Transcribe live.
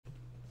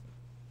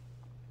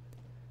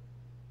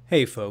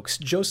Hey folks,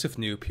 Joseph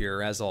Noop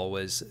here, as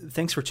always.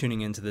 Thanks for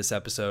tuning into this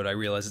episode. I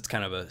realize it's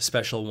kind of a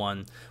special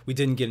one. We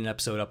didn't get an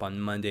episode up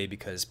on Monday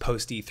because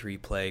post-E3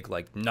 plague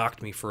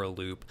knocked me for a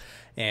loop.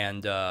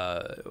 And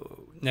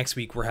next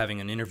week we're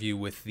having an interview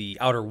with the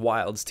Outer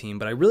Wilds team,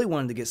 but I really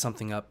wanted to get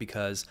something up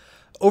because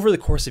over the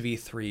course of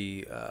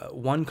E3,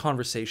 one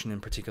conversation in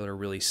particular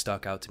really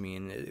stuck out to me,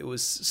 and it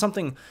was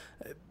something,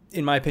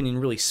 in my opinion,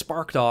 really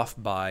sparked off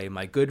by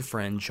my good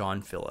friend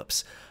John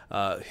Phillips.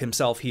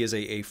 Himself, he is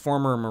a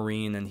former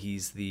Marine, and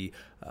he's the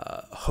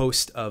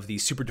host of the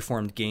Super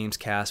Deformed Games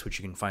cast, which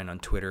you can find on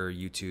Twitter,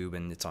 YouTube,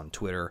 and it's on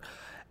Twitter.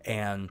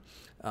 And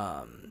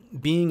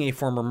being a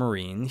former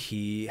Marine,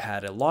 he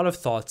had a lot of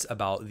thoughts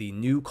about the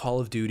new Call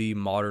of Duty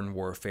Modern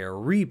Warfare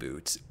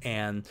reboot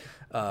and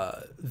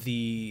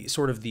the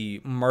sort of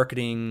the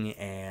marketing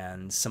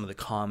and some of the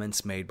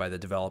comments made by the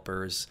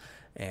developers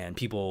and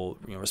people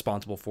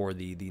responsible for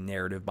the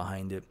narrative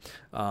behind it.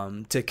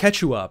 To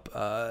catch you up,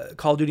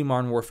 Call of Duty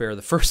Modern Warfare,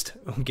 the first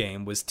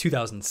game, was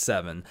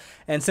 2007,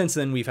 and since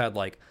then we've had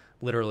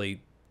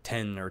literally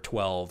 10 or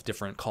 12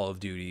 different Call of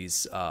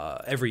Duties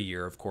every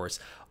year, of course,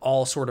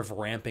 all sort of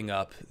ramping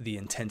up the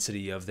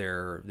intensity of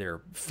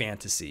their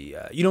fantasy.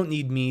 You don't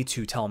need me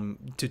to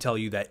tell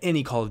you that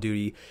any Call of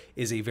Duty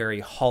is a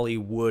very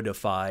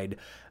Hollywoodified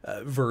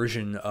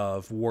version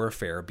of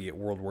warfare, be it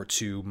World War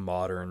II,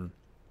 modern,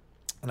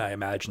 and I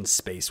imagine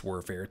space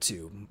warfare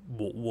too.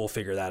 We'll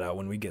figure that out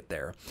when we get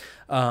there.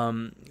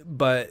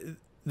 But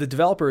the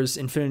developers,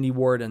 Infinity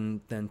Ward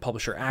and then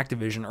publisher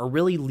Activision, are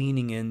really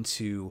leaning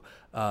into,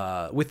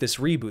 with this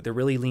reboot, they're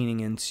really leaning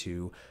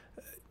into,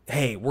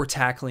 hey, we're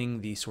tackling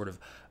the sort of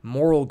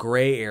moral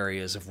gray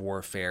areas of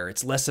warfare.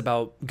 It's less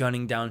about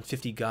gunning down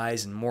 50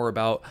 guys and more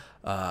about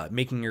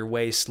making your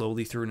way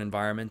slowly through an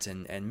environment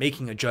and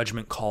making a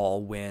judgment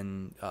call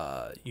when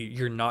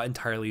you're not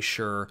entirely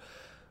sure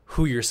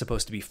who you're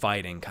supposed to be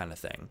fighting, kind of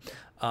thing.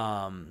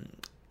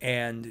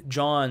 And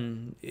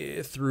John,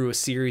 through a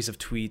series of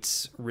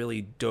tweets,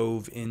 really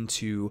dove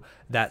into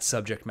that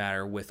subject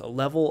matter with a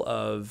level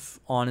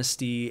of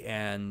honesty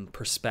and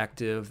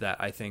perspective that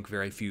I think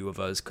very few of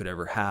us could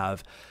ever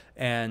have.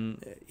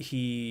 And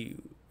he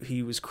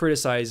was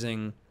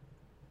criticizing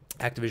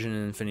Activision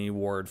and Infinity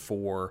Ward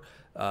for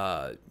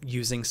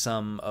using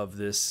some of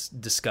this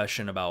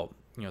discussion about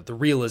the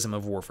realism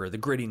of warfare, the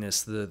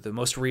grittiness, the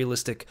most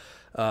realistic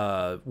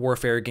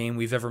warfare game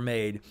we've ever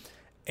made,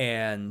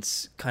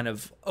 and kind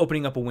of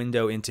opening up a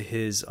window into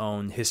his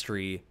own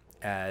history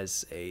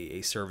as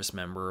a service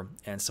member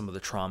and some of the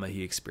trauma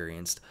he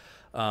experienced.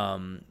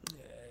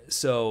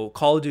 So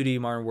Call of Duty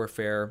Modern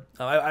Warfare,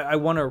 I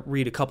want to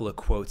read a couple of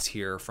quotes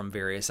here from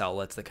various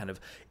outlets that kind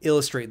of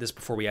illustrate this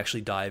before we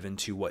actually dive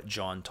into what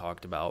John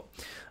talked about.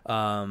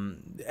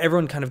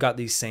 Everyone kind of got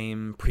these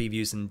same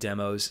previews and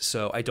demos,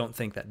 so I don't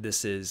think that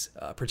this is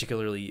a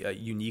particularly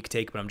unique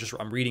take, but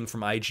I'm reading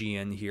from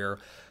IGN here.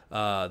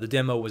 The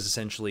demo was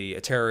essentially a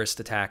terrorist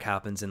attack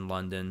happens in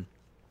London,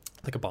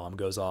 like a bomb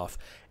goes off,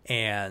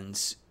 and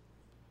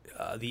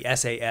the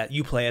SAS,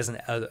 you play as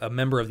a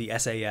member of the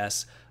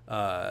SAS,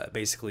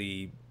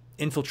 basically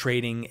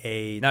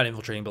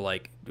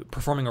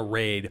performing a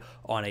raid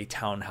on a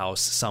townhouse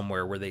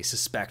somewhere where they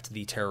suspect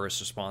the terrorists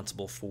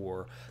responsible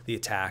for the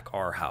attack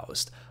are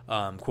housed.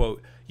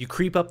 Quote, you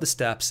creep up the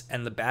steps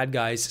and the bad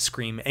guys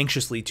scream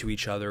anxiously to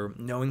each other,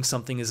 knowing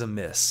something is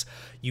amiss.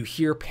 You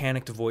hear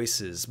panicked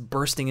voices.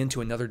 Bursting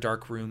into another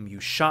dark room, you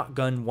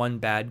shotgun one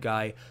bad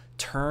guy,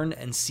 turn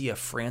and see a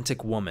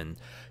frantic woman.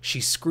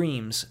 She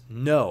screams,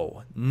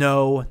 no,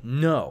 no,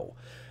 no,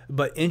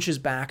 but inches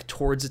back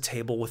towards a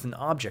table with an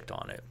object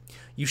on it.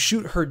 You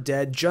shoot her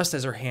dead just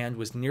as her hand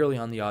was nearly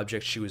on the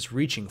object she was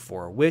reaching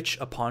for, which,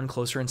 upon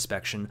closer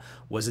inspection,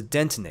 was a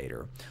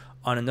detonator.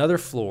 On another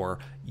floor,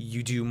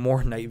 you do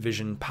more night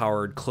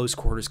vision-powered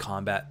close-quarters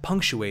combat,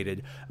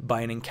 punctuated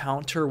by an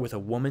encounter with a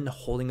woman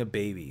holding a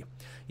baby.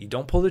 You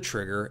don't pull the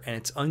trigger, and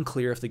it's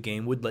unclear if the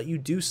game would let you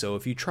do so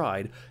if you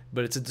tried,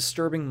 but it's a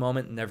disturbing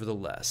moment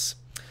nevertheless.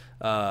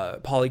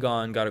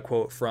 Polygon got a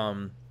quote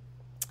from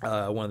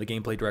one of the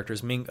gameplay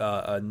directors, a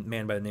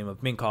man by the name of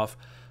Minkoff.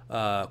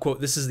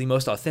 Quote, this is the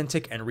most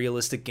authentic and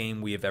realistic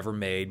game we have ever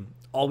made.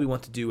 All we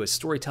want to do as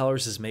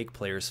storytellers is make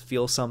players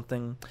feel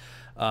something.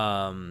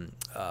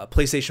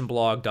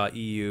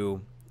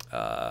 PlayStationblog.eu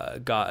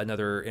got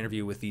another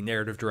interview with the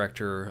narrative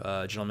director,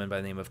 a gentleman by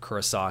the name of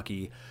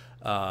Kurosaki.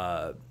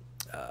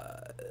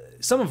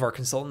 Some of our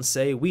consultants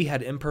say we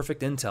had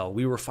imperfect intel.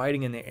 We were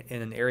fighting in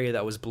an area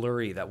that was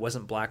blurry, that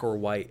wasn't black or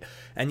white,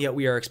 and yet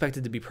we are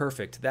expected to be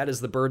perfect. That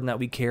is the burden that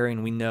we carry,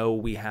 and we know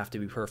we have to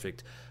be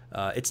perfect.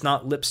 It's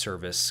not lip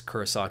service,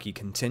 Kurosaki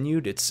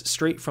continued. It's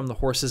straight from the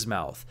horse's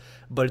mouth.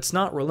 But it's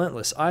not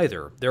relentless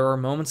either. There are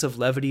moments of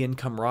levity and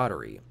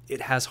camaraderie.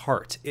 It has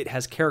heart. It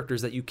has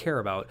characters that you care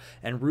about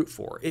and root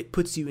for. It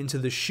puts you into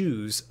the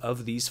shoes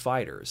of these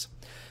fighters.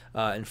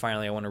 And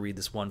finally, I want to read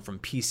this one from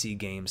PC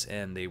Games,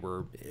 and they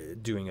were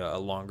doing a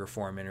longer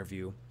form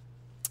interview.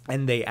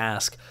 And they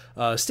ask,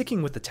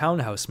 sticking with the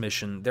townhouse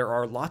mission, there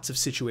are lots of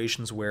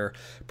situations where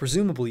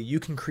presumably you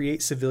can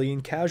create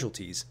civilian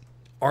casualties.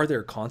 Are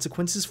there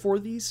consequences for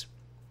these?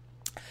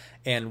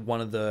 And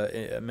one of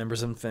the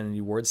members of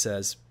Infinity Ward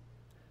says,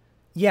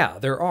 yeah,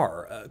 there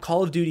are.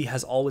 Call of Duty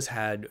has always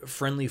had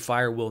friendly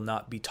fire will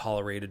not be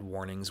tolerated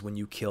warnings when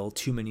you kill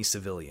too many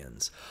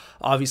civilians.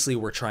 Obviously,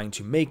 we're trying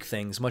to make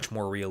things much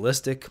more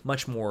realistic,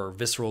 much more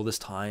visceral this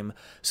time,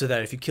 so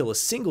that if you kill a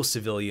single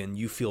civilian,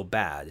 you feel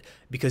bad,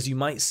 because you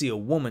might see a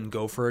woman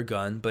go for a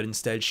gun, but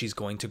instead she's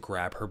going to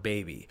grab her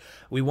baby.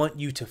 We want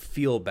you to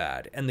feel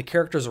bad, and the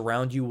characters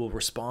around you will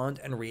respond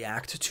and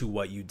react to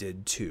what you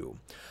did too.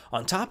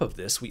 On top of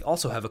this, we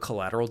also have a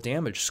collateral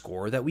damage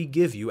score that we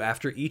give you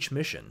after each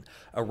mission,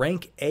 a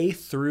rank A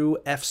through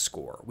F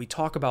score. We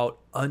talk about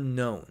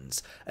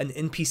unknowns. An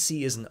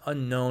NPC is an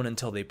unknown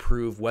until they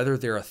prove whether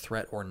they're a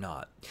threat or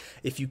not.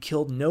 If you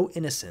killed no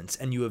innocents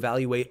and you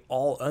evaluate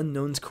all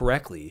unknowns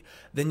correctly,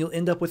 then you'll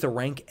end up with a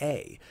rank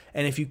A,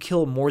 and if you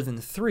kill more than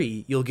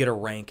 3, you'll get a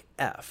rank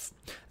F.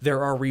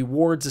 There are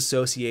rewards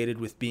associated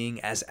with being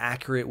as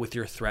accurate with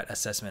your threat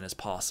assessment as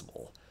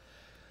possible.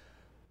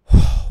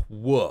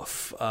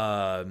 Woof.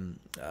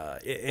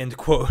 End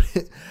quote.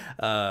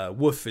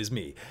 Woof is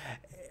me.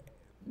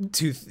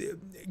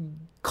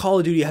 Call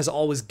of Duty has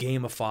always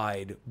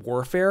gamified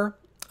warfare.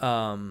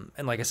 And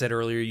like I said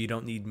earlier, you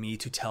don't need me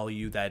to tell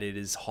you that it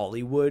is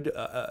Hollywood,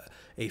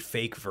 a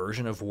fake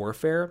version of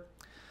warfare.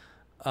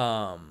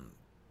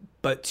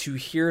 But to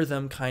hear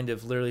them kind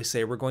of literally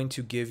say, we're going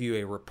to give you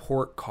a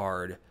report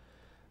card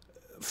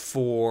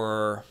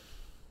for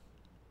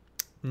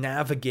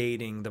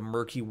navigating the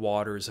murky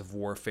waters of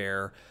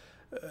warfare,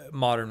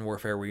 modern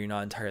warfare, where you're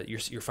not entirely,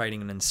 you're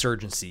fighting an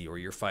insurgency, or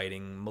you're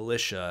fighting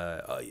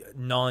militia,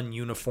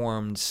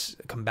 non-uniformed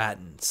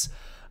combatants,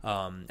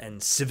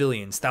 and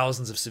civilians.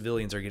 Thousands of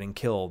civilians are getting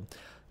killed.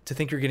 To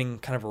think you're getting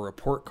kind of a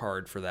report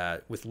card for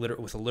that with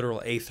a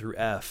literal A through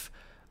F.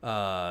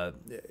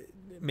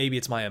 Maybe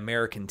it's my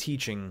American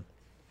teaching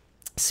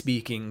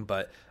speaking,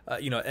 but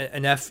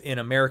an F in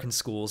American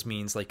schools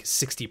means like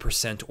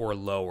 60% or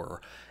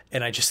lower.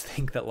 And I just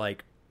think that,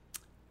 like,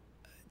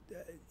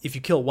 if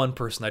you kill one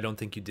person, I don't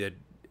think you did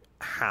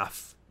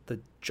half the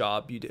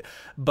job you did.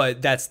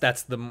 But that's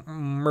the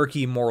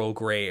murky moral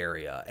gray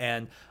area.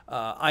 And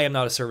I am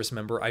not a service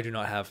member. I do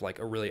not have like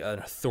an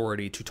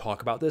authority to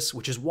talk about this,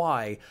 which is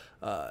why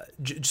so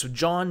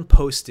John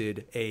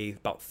posted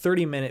about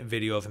 30-minute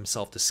video of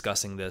himself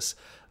discussing this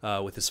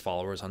with his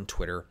followers on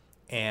Twitter.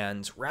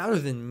 And rather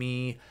than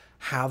me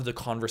have the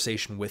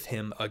conversation with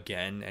him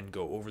again and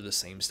go over the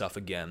same stuff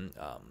again,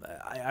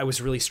 I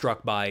was really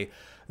struck by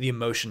the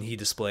emotion he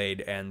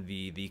displayed and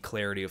the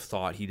clarity of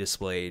thought he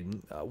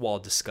displayed while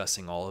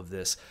discussing all of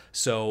this.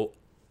 So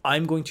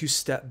I'm going to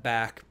step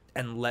back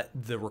and let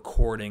the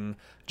recording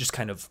just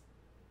kind of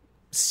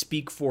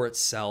speak for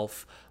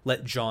itself,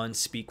 let John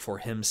speak for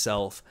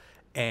himself,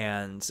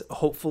 and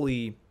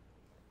hopefully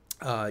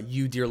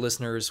you, dear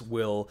listeners,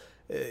 will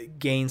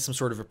gain some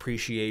sort of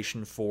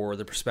appreciation for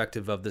the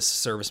perspective of this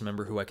service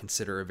member who I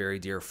consider a very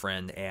dear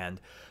friend.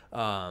 And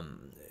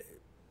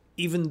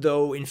even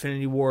though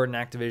Infinity Ward and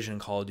Activision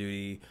and Call of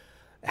Duty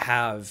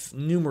have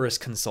numerous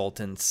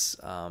consultants,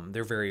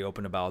 they're very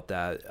open about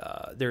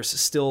that. There's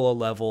still a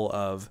level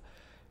of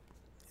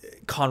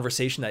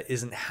conversation that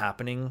isn't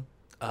happening,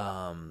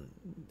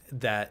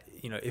 that,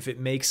 if it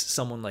makes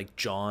someone like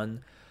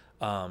John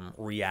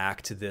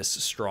react to this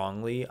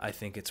strongly, I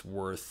think it's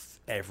worth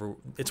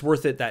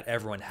it that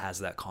everyone has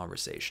that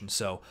conversation.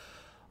 So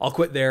I'll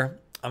quit there.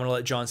 I'm going to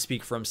let John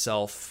speak for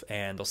himself,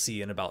 and I'll see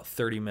you in about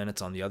 30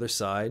 minutes on the other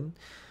side.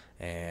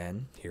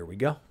 And here we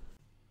go.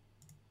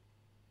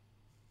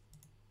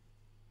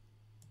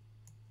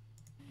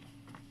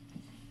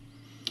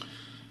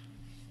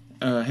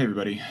 Hey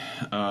everybody,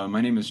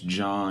 my name is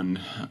John,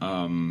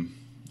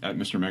 at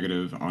Mr.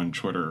 Negative on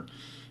Twitter,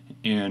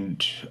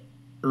 and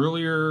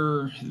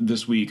earlier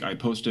this week I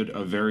posted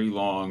a very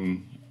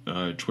long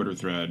Twitter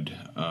thread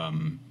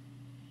on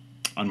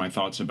my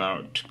thoughts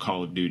about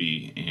Call of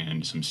Duty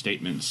and some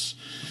statements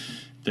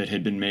that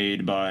had been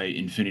made by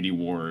Infinity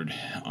Ward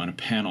on a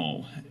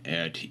panel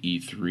at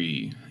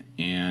E3.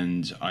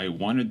 And I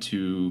wanted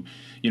to,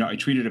 I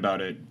tweeted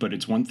about it, but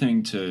it's one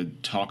thing to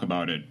talk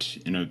about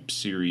it in a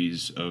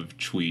series of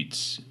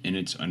tweets, and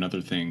it's another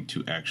thing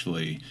to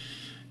actually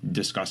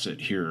discuss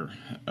it here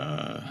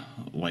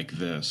like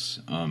this.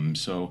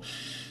 So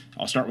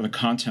I'll start with a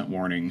content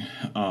warning.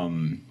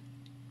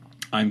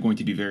 I'm going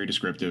to be very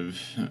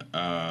descriptive.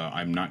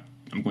 I'm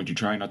going to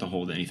try not to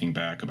hold anything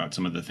back about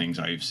some of the things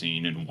I've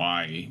seen and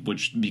why,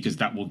 because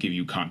that will give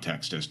you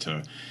context as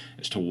to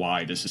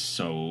why this is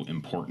so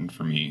important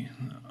for me.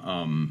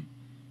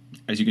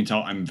 As you can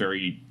tell, I'm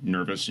very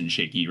nervous and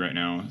shaky right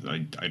now.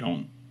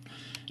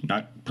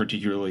 Not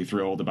particularly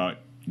thrilled about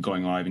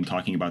going live and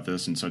talking about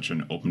this in such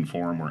an open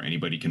forum where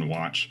anybody can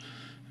watch.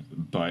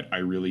 But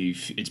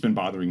it's been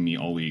bothering me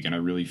all week, and I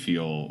really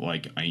feel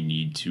like I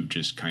need to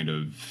just kind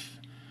of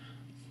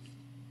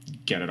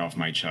get it off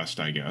my chest,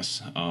 I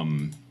guess.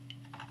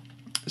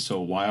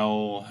 So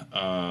while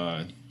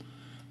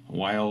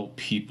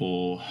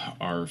people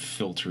are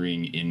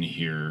filtering in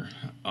here,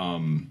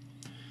 I'm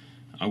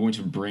I'm going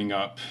to bring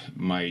up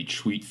my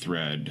tweet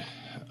thread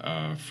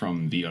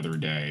from the other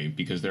day,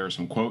 because there are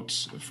some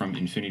quotes from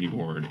Infinity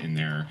Ward in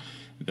there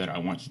that I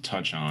want to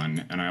touch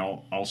on, and I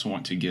also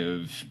want to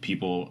give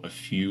people a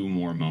few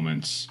more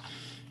moments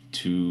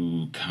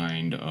to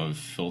kind of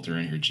filter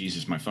in here.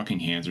 Jesus, my fucking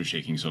hands are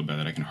shaking so bad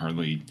that I can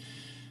hardly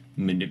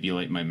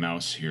manipulate my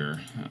mouse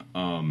here.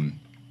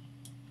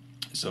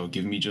 So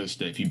give me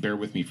just, if you bear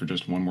with me for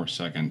just one more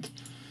second,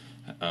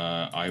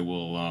 I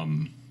will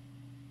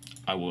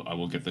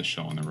get this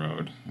show on the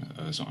road.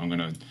 So I'm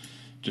gonna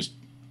just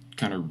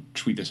kind of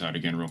tweet this out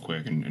again real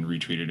quick and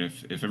retweet it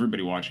if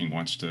everybody watching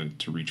wants to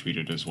retweet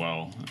it as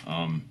well.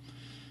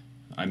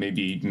 I may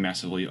be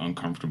massively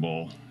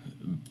uncomfortable,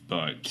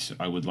 but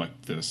I would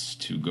like this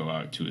to go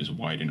out to as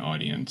wide an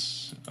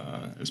audience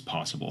as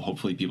possible.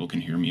 Hopefully people can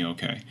hear me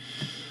okay.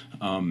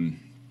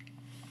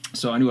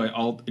 So anyway,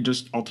 I'll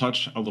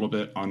touch a little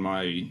bit on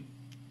my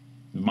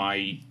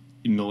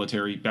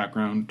military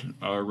background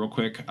real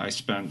quick. I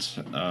spent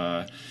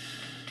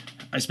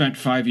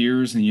 5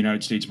 years in the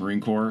United States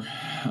Marine Corps.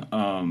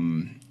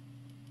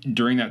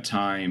 During that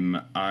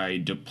time,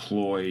 I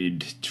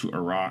deployed to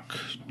Iraq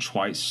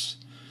twice,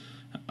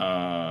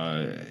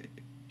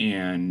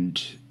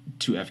 and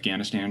to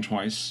Afghanistan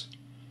twice,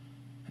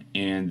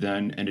 and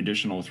then an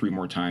additional 3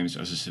 more times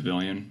as a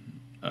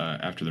civilian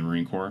after the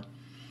Marine Corps.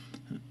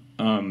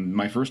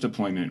 My first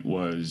deployment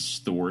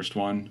was the worst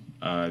one.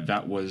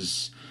 That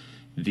was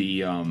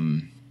the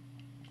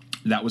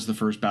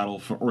first battle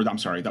for, or I'm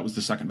sorry, that was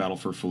the second battle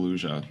for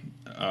Fallujah.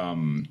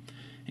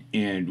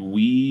 And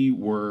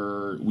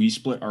we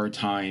split our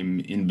time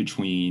in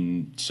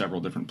between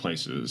several different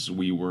places.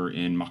 We were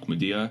in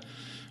Mahmoudiya,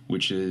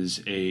 which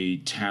is a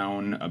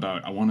town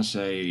about, I want to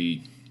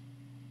say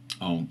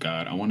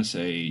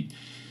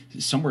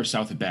somewhere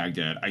south of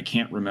Baghdad. I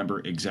can't remember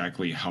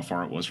exactly how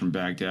far it was from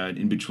Baghdad,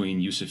 in between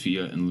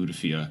Yusufia and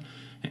Ludafiya.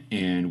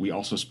 And we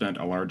also spent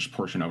a large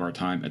portion of our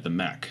time at the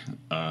Mek,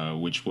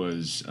 which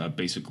was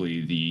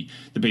basically the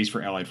base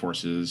for Allied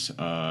forces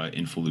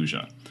in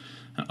Fallujah,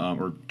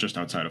 or just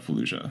outside of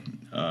Fallujah.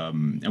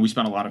 And we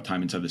spent a lot of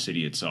time inside the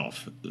city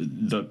itself.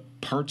 The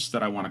parts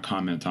that I want to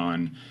comment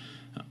on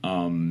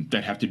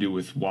that have to do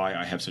with why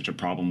I have such a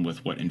problem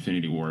with what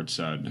Infinity Ward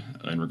said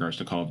in regards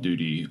to Call of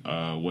Duty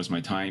was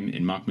my time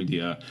in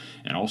Mahmoudiya,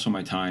 and also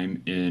my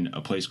time in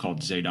a place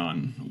called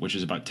Zaydan, which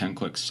is about 10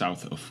 clicks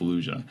south of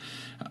Fallujah.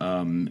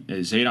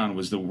 Zaydan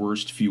was the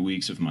worst few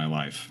weeks of my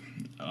life.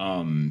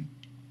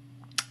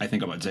 I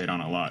think about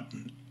Zaydan a lot,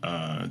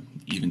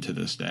 even to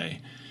this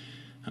day.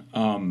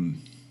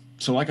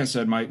 So like I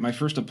said, my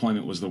first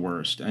deployment was the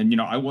worst. And,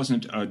 I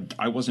wasn't an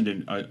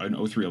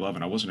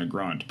 0311. I wasn't a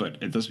grunt,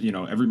 but at this,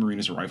 every Marine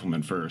is a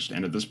rifleman first.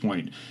 And at this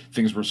point,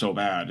 things were so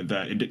bad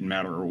that it didn't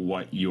matter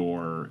what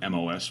your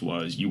MOS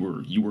was. You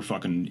were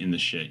fucking in the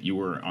shit. You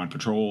were on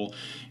patrol.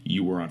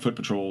 You were on foot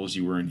patrols.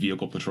 You were in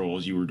vehicle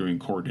patrols. You were doing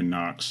cordon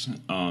knocks.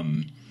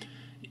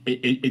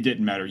 It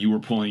didn't matter. You were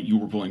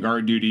pulling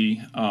guard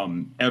duty.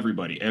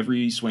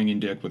 Every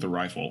swinging dick with a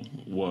rifle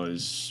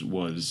was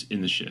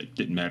in the shit.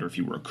 Didn't matter if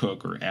you were a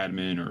cook or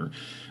admin or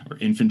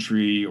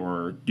infantry,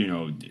 or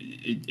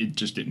it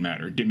just didn't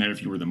matter. It didn't matter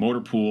if you were the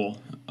motor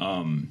pool.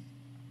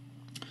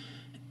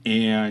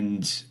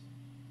 And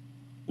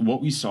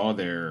what we saw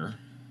there,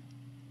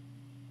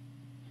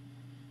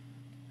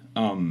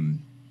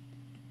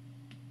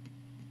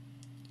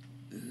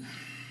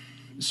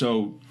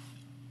 so.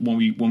 When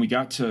we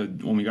got to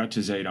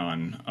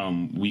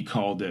Zaydan, we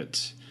called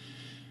it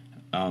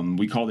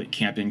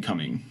Camp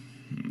Incoming,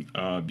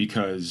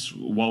 because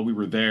while we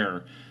were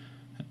there,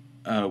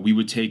 we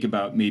would take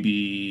about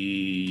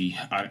maybe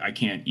I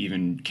can't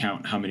even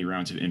count how many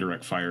rounds of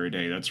indirect fire a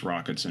day. That's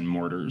rockets and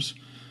mortars,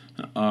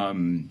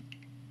 and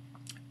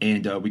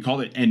we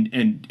called it.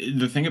 And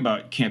the thing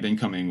about Camp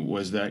Incoming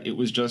was that it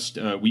was just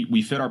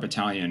we fit our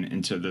battalion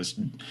into this.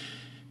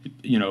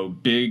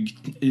 Big.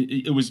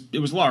 It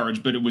was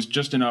large, but it was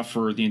just enough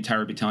for the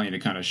entire battalion to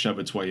kind of shove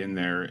its way in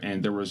there.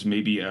 And there was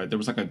maybe I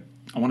want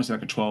to say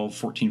like a 12,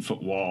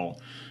 14-foot wall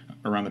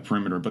around the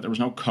perimeter, but there was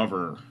no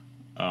cover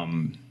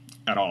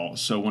at all.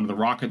 So when the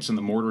rockets and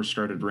the mortars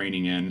started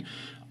raining in,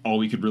 all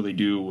we could really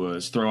do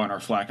was throw on our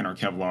flak and our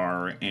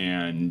Kevlar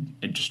and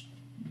just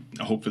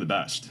hope for the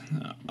best.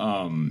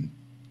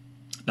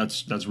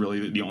 That's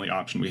really the only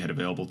option we had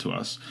available to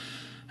us.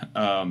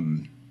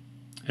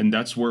 And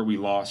that's where we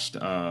lost.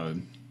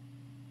 Gunny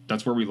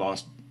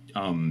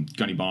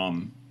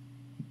Baum,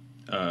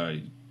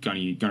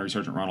 Gunny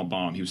Sergeant Ronald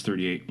Baum. He was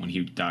 38 when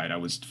he died. I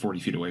was 40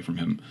 feet away from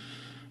him,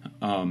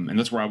 and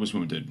that's where I was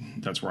wounded.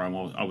 That's where I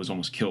was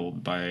almost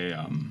killed by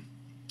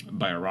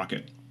a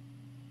rocket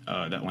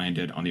that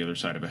landed on the other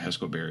side of a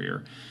HESCO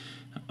barrier.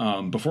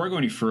 Before I go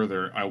any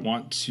further, I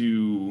want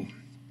to.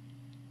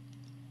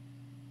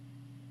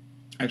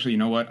 Actually, you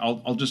know what?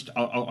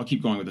 I'll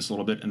keep going with this a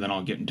little bit, and then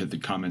I'll get into the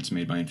comments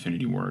made by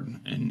Infinity Ward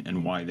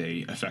and why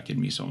they affected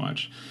me so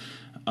much.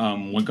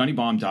 When Gunny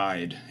Baum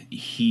died,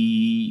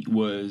 he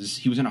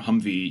was in a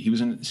Humvee. He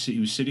was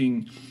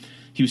sitting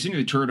in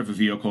the turret of a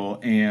vehicle,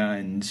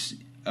 and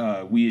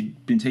we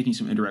had been taking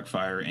some indirect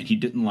fire, and he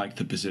didn't like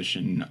the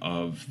position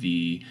of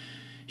the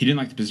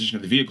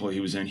vehicle he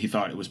was in. He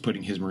thought it was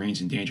putting his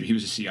Marines in danger. He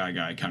was a CI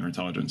guy,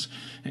 counterintelligence,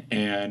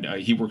 and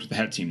he worked with the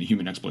HET team, the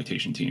human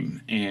exploitation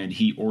team, and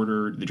he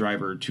ordered the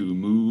driver to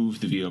move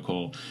the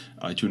vehicle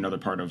to another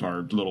part of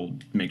our little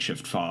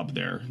makeshift FOB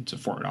there. It's a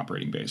forward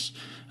operating base.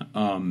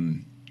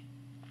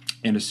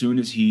 And as soon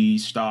as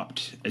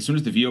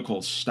the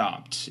vehicle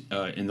stopped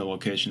in the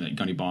location that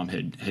Gunny Bomb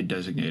had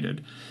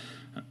designated,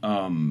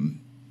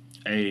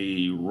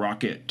 a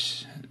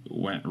rocket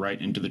went right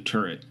into the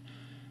turret,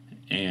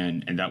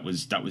 and that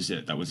was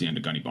it. That was the end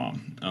of Gunny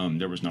Bomb.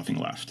 There was nothing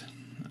left.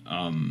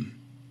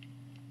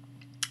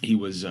 He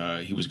was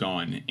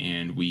gone,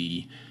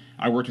 and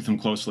I worked with him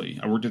closely.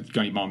 I worked with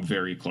Gunny Bomb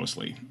very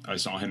closely. I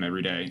saw him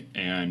every day,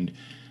 and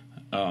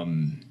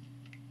I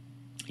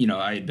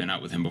had been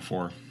out with him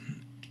before.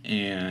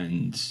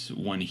 And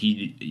when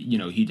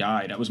he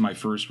died, that was my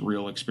first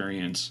real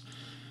experience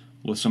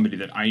with somebody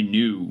that I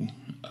knew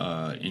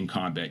in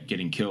combat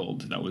getting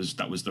killed. That was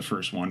the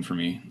first one for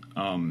me.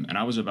 And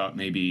I was about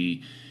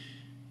I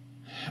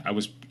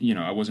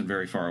wasn't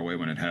very far away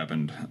when it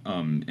happened.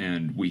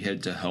 And we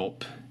had to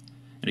help.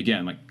 And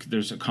again, like,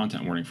 there's a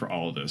content warning for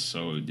all of this,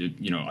 so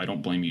I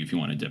don't blame you if you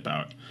want to dip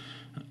out.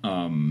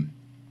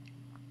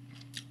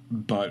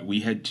 But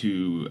we had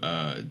to,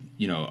 a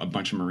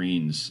bunch of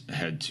Marines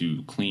had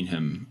to clean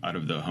him out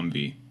of the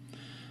Humvee.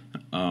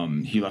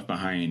 He left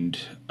behind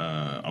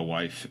a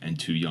wife and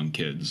 2 young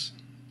kids.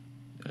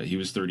 He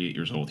was 38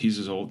 years old. He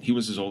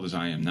was as old as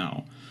I am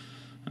now.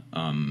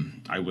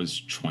 I was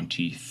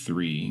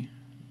 23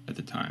 at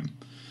the time.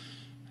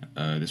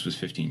 This was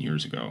 15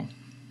 years ago,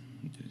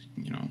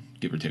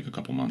 give or take a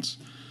couple months.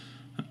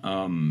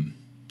 And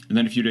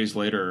then a few days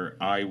later,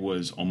 I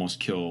was almost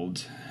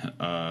killed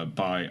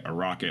by a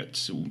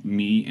rocket.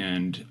 Me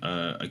and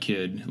a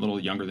kid, a little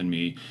younger than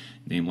me,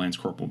 named Lance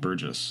Corporal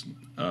Burgess,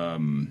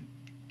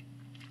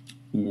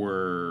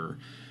 were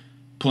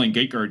pulling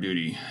gate guard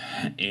duty,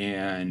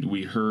 and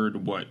we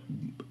heard what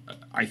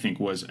I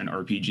think was an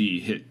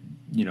RPG hit,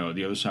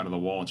 the other side of the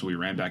wall, and so we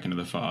ran back into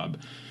the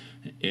FOB.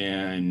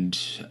 And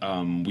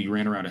we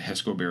ran around a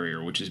HESCO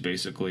barrier, which is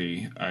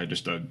basically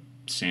just a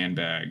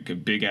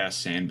big ass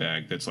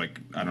sandbag that's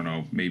like, I don't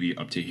know, maybe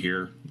up to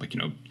here, like,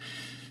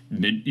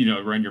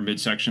 around your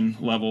midsection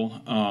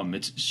level.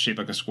 It's shaped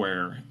like a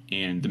square,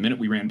 and the minute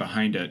we ran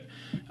behind it,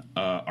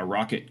 a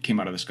rocket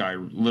came out of the sky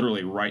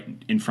literally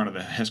right in front of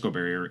the HESCO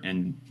barrier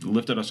and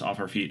lifted us off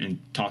our feet and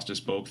tossed us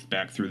both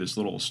back through this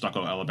little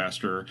stucco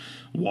alabaster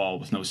wall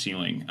with no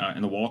ceiling,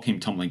 and the wall came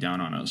tumbling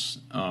down on us.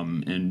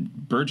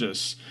 And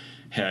Burgess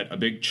had a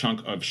big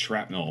chunk of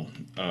shrapnel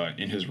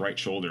in his right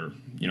shoulder,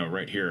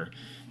 right here.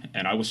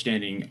 And I was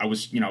standing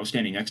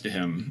next to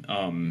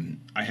him.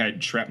 I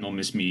had shrapnel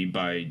miss me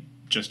by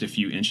just a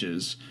few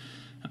inches,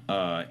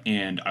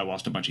 and I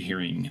lost a bunch of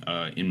hearing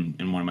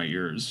in one of my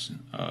ears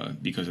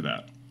because of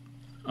that.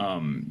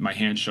 My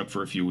hand shook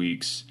for a few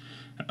weeks,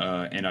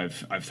 and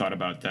I've thought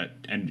about that.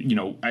 And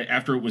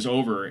after it was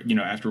over,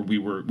 after we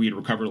had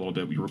recovered a little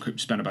bit, we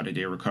spent about a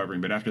day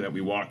recovering. But after that, we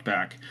walked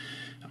back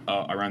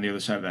around the other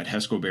side of that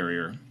HESCO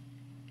barrier.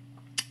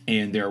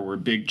 And there were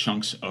big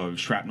chunks of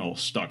shrapnel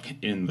stuck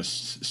in the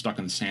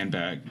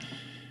sandbag.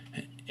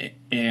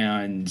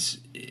 And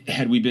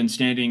had we been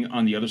standing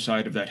on the other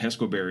side of that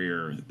HESCO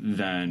barrier,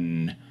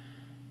 then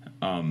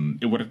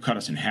it would have cut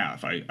us in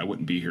half. I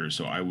wouldn't be here,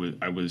 so I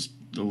was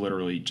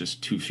literally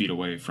just 2 feet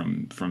away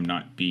from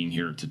not being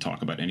here to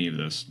talk about any of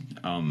this,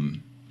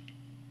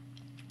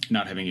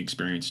 not having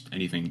experienced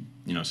anything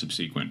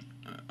subsequent.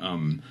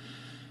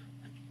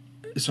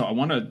 So I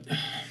want to.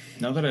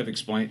 Now that I've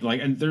explained,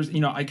 and there's,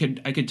 I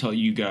could tell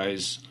you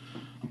guys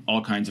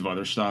all kinds of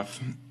other stuff.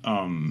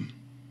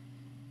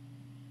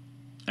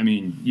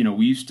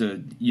 We used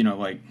to,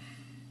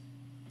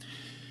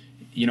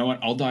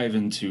 I'll dive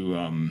into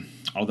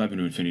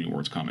Infinity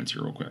Ward's comments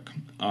here real quick.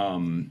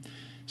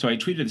 So I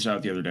tweeted this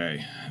out the other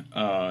day,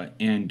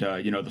 and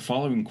the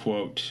following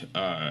quote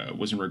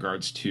was in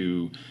regards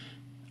to.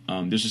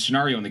 There's a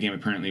scenario in the game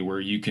apparently where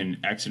you can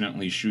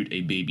accidentally shoot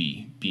a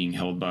baby being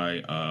held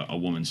by a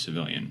woman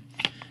civilian.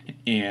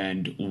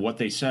 And what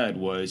they said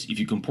was, if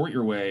you comport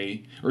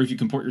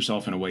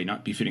yourself in a way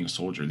not befitting a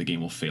soldier, the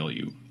game will fail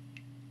you.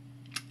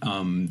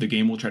 The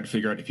game will try to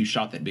figure out if you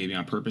shot that baby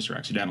on purpose or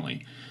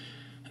accidentally.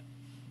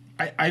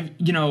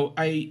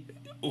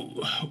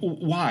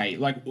 Why?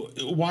 Like,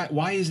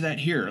 why is that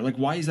here? Like,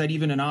 why is that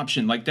even an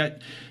option? Like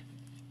that.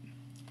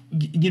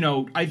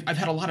 I've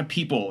had a lot of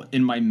people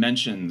in my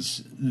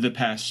mentions the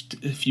past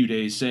few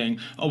days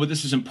saying, "Oh, but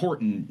this is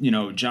important,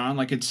 John.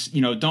 Like, it's,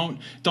 don't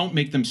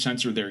make them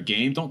censor their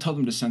game. Don't tell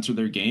them to censor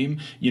their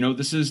game.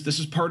 This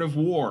is part of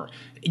war.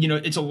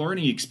 It's a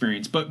learning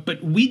experience.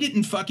 But we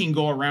didn't fucking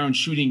go around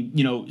shooting,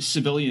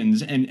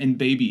 civilians and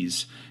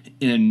babies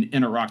in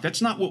Iraq.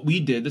 That's not what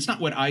we did. That's not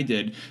what I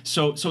did.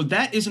 So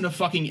that isn't a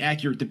fucking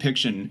accurate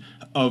depiction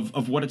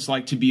of what it's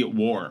like to be at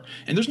war.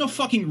 And there's no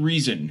fucking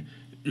reason."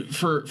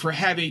 For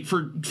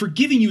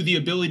giving you the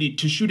ability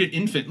to shoot an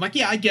infant. Like,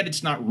 yeah, I get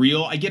it's not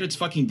real. I get it's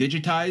fucking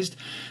digitized.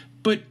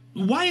 But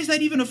why is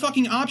that even a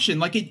fucking option?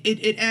 Like,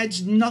 it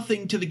adds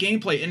nothing to the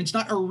gameplay, and it's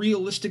not a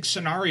realistic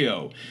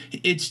scenario.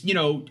 It's,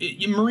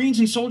 Marines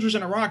and soldiers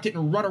in Iraq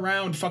didn't run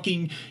around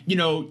fucking,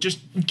 just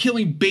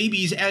killing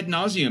babies ad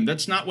nauseum.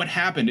 That's not what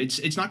happened.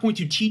 It's not going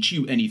to teach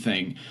you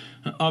anything.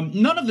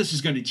 None of this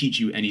is going to teach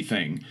you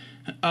anything.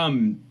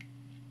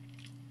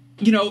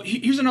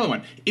 Here's another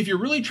one. If you're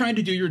really trying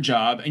to do your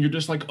job and you're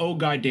just like, oh,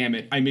 God damn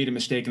it, I made a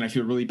mistake and I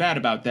feel really bad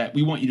about that,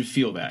 we want you to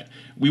feel that.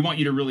 We want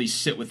you to really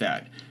sit with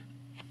that.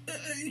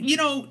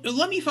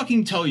 Let me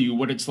fucking tell you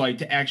what it's like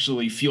to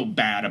actually feel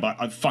bad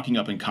about fucking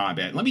up in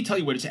combat. Let me tell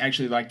you what it's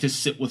actually like to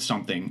sit with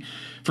something.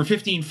 For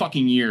 15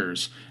 fucking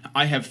years,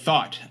 I have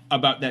thought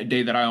about that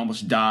day that I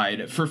almost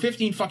died. For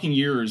 15 fucking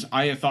years,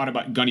 I have thought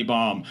about Gunny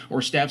Bomb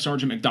or Staff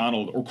Sergeant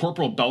McDonald or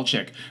Corporal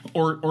Belchick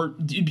or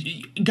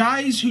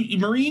guys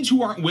Marines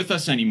who aren't with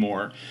us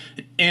anymore.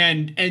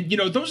 And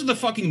those are the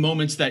fucking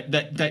moments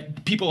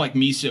that people like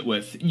me sit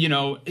with.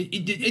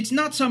 It's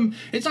not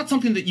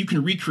something that you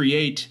can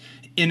recreate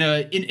in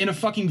a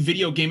fucking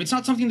video game. It's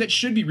not something that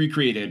should be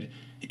recreated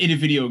in a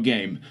video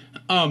game.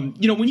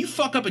 When you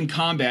fuck up in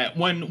combat,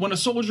 when a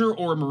soldier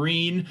or a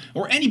Marine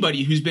or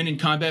anybody who's been in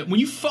combat, when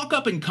you fuck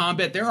up in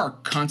combat, there are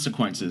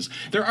consequences.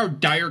 There are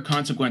dire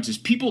consequences.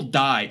 People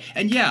die.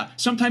 And yeah,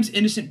 sometimes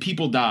innocent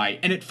people die,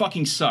 and it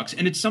fucking sucks.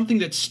 And it's something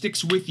that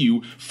sticks with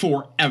you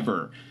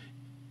forever.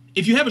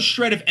 If you have a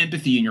shred of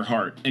empathy in your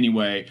heart,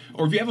 anyway,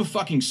 or if you have a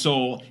fucking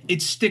soul,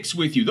 it sticks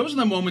with you. Those are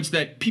the moments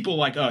that people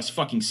like us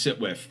fucking sit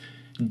with.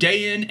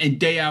 Day in and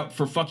day out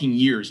for fucking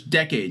years,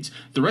 decades,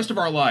 the rest of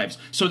our lives.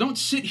 So don't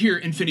sit here,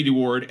 Infinity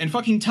Ward, and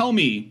fucking tell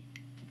me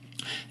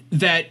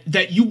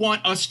that you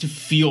want us to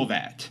feel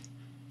that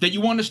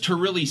you want us to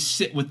really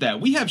sit with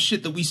that. We have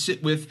shit that we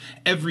sit with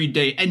every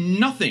day, and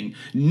nothing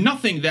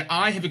that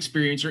I have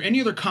experienced or any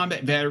other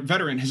combat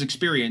veteran has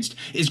experienced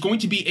is going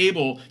to be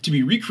able to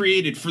be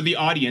recreated for the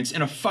audience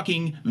in a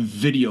fucking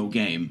video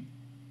game.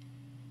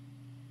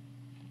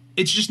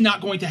 It's just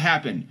not going to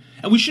happen,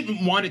 and we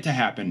shouldn't want it to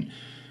happen.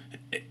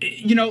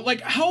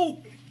 How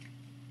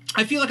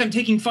I feel like I'm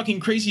taking fucking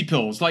crazy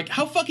pills. Like,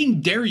 how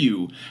fucking dare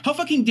you? How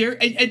fucking dare...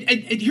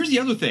 And here's the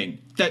other thing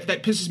that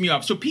pisses me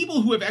off. So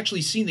people who have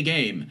actually seen the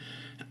game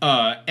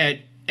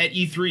at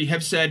E3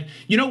 have said,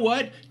 you know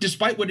what?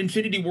 Despite what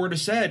Infinity Ward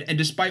has said, and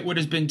despite what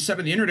has been said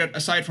on the internet,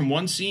 aside from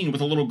one scene with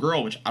a little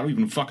girl, which I don't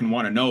even fucking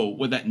want to know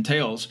what that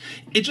entails,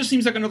 it just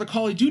seems like another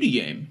Call of Duty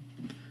game.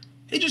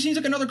 It just seems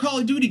like another Call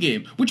of Duty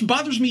game, which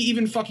bothers me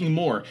even fucking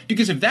more.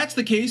 Because if that's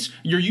the case,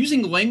 you're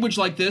using language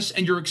like this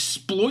and you're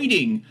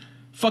exploiting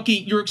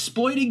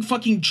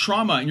fucking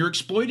trauma, and you're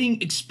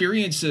exploiting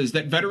experiences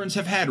that veterans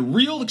have had,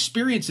 real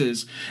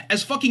experiences,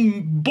 as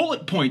fucking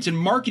bullet points in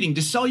marketing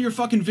to sell your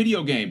fucking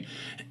video game.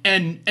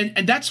 And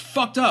that's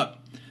fucked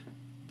up.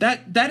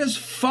 That is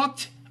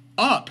fucked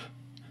up.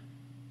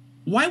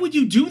 Why would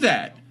you do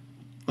that?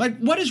 Like,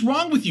 what is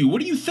wrong with you?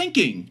 What are you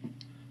thinking?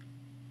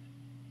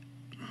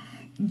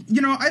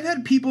 I've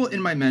had people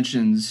in my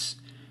mentions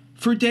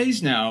for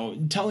days now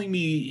telling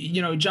me,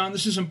 John,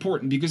 this is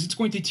important because it's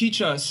going to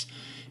teach us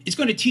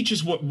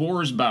what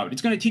war is about.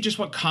 It's going to teach us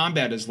what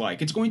combat is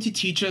like. It's going to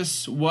teach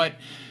us what,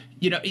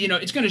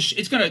 it's going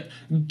to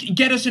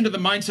get us into the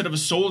mindset of a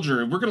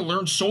soldier. We're going to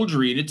learn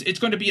soldiery, and it's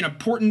going to be an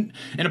important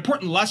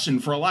lesson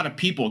for a lot of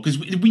people because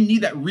we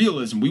need that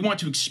realism. We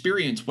want to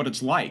experience what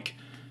it's like.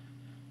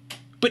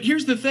 But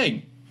here's the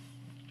thing.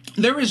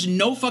 There is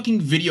no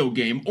fucking video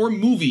game or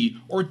movie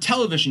or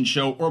television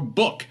show or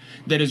book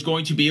that is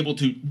going to be able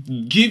to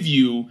give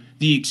you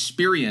the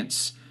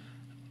experience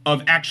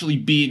of actually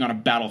being on a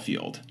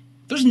battlefield.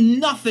 There's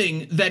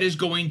nothing that is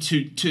going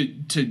to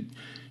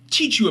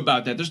teach you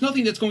about that. There's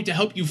nothing that's going to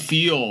help you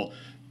feel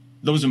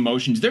those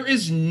emotions.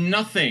 There's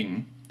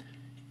nothing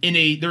in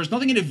a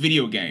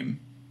video game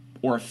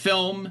or a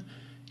film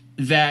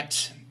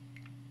that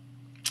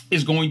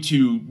is going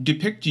to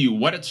depict to you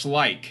what it's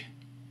like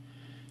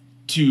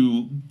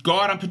to go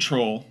out on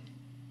patrol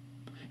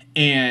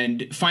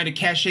and find a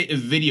cache of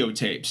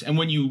videotapes. And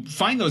when you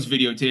find those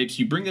videotapes,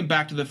 you bring them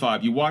back to the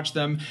fob, you watch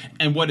them,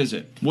 and what is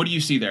it? What do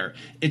you see there?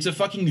 It's a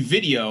fucking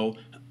video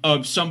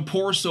of some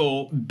poor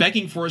soul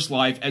begging for his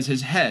life as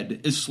his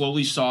head is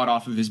slowly sawed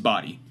off of his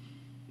body.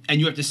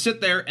 And you have to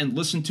sit there and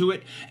listen to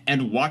it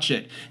and watch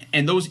it.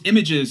 And those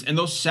images and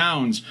those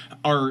sounds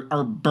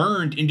are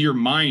burned into your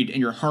mind and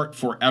your heart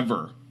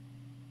forever.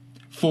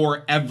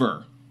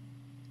 Forever.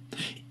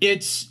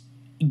 It's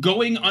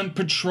going on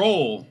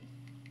patrol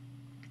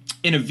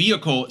in a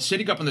vehicle,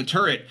 sitting up on the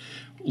turret,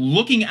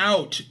 looking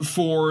out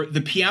for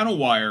the piano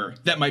wire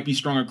that might be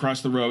strung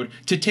across the road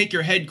to take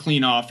your head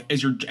clean off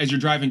as you're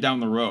driving down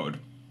the road.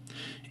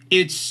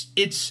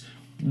 It's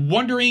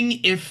wondering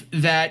if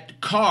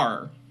that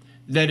car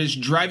that is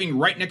driving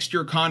right next to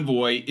your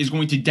convoy is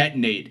going to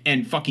detonate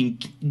and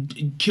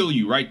fucking kill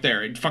you right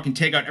there and fucking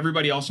take out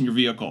everybody else in your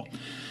vehicle.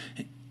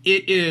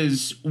 It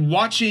is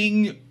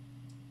watching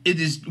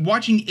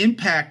rounds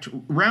impact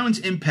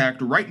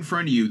right in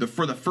front of you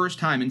for the first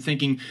time and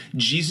thinking,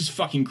 Jesus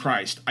fucking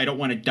Christ, I don't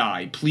want to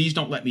die. Please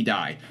don't let me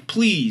die.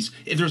 Please,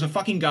 if there's a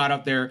fucking God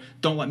out there,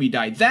 don't let me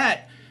die.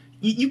 That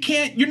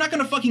You're not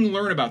going to fucking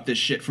learn about this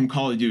shit from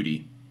Call of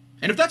Duty.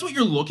 And if that's what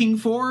you're looking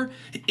for,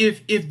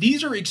 if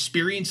these are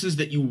experiences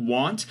that you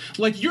want,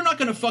 like, you're not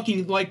going to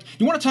fucking, like,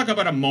 you want to talk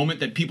about a moment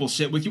that people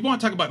sit with, you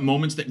want to talk about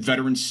moments that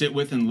veterans sit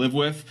with and live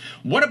with.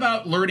 What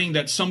about learning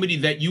that somebody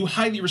that you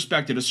highly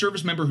respected, a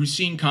service member who's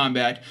seen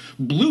combat,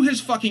 blew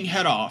his fucking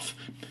head off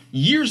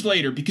years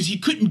later because he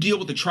couldn't deal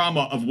with the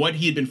trauma of what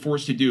he had been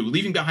forced to do,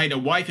 leaving behind a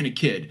wife and a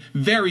kid,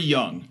 very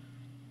young.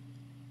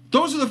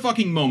 Those are the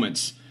fucking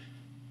moments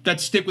that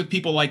stick with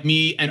people like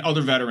me and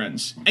other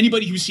veterans.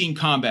 Anybody who's seen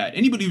combat,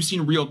 anybody who's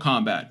seen real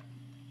combat.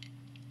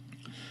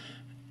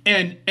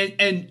 And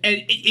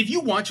if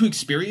you want to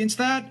experience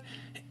that,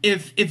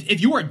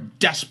 if you are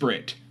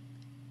desperate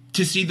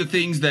to see the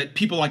things that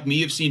people like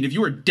me have seen, if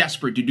you are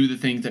desperate to do the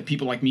things that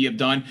people like me have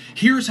done,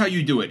 here's how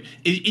you do it.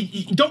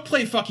 Don't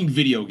play a fucking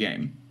video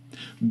game.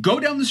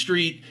 Go down the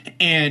street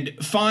and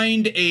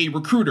find a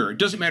recruiter. It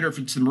doesn't matter if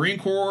it's the Marine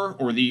Corps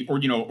or the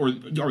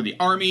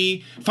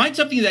Army. Find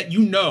something that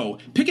you know.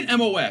 Pick an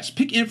MOS.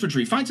 Pick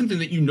infantry. Find something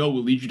that you know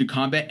will lead you to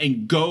combat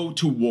and go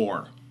to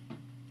war.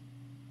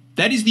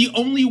 That is the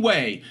only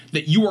way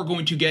that you are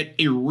going to get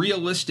a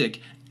realistic,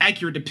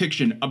 accurate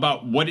depiction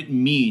about what it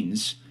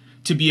means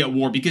to be at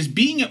war. Because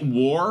being at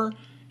war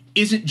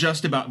isn't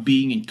just about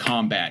being in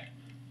combat.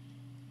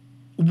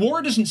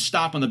 War doesn't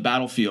stop on the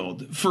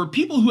battlefield. For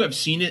people who have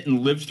seen it and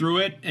lived through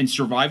it and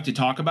survived to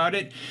talk about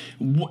it,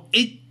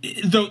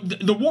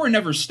 the war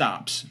never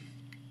stops.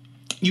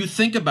 You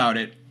think about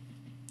it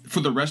for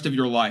the rest of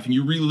your life, and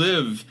you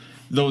relive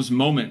those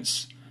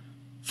moments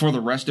for the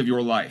rest of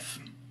your life.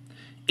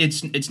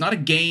 It's not a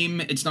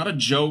game, it's not a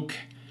joke,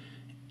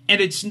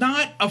 and it's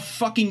not a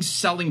fucking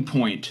selling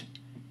point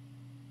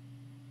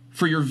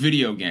for your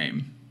video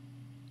game.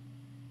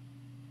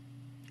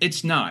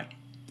 It's not.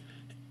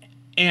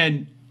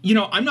 And, you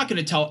know, I'm not going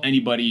to tell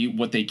anybody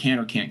what they can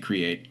or can't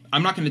create.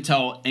 I'm not going to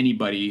tell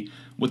anybody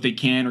what they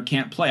can or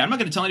can't play. I'm not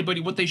going to tell anybody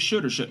what they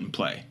should or shouldn't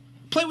play.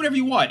 Play whatever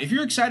you want. If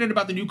you're excited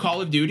about the new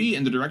Call of Duty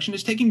and the direction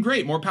it's taking,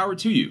 great. More power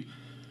to you.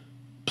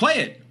 Play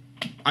it.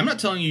 I'm not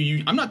telling you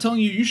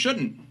you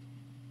shouldn't.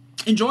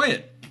 Enjoy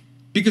it.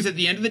 Because at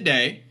the end of the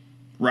day,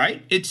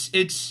 right? It's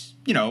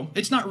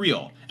not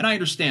real. And I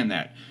understand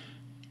that.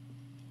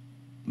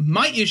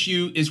 My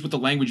issue is with the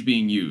language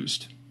being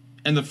used.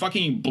 And the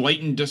fucking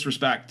blatant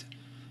disrespect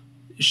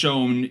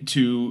shown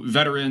to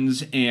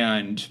veterans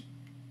and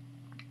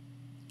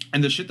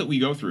the shit that we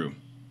go through.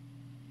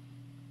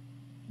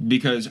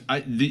 Because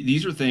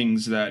these are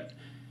things that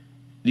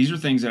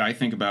I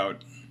think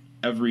about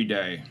every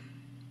day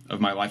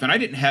of my life. And I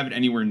didn't have it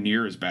anywhere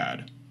near as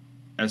bad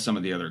as some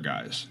of the other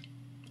guys.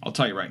 I'll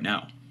tell you right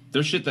now.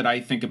 There's shit that I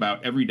think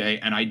about every day,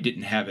 and I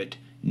didn't have it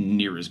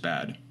near as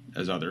bad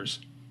as others.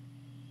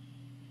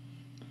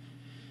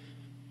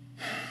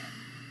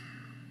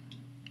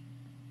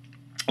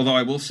 Although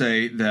I will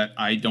say that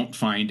I don't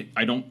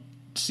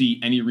see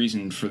any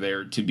reason for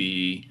there to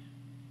be.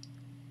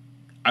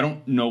 I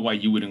don't know why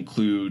you would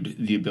include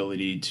the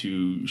ability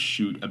to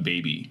shoot a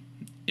baby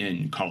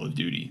in Call of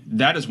Duty.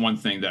 That is one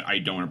thing that I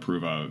don't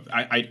approve of.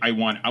 I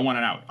want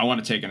it out. I want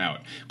it taken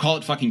out. Call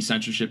it fucking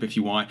censorship if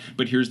you want.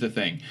 But here's the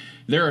thing: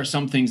 there are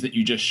some things that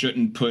you just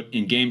shouldn't put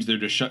in games. There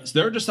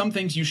are just some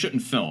things you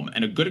shouldn't film.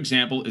 And a good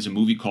example is a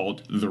movie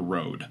called The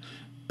Road,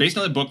 based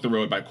on the book The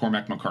Road by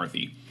Cormac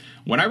McCarthy.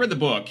 When I read the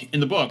book, in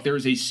the book, there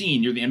is a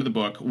scene near the end of the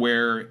book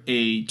where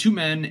two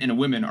men and a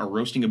woman are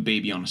roasting a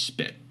baby on a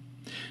spit.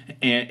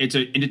 And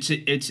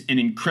it's an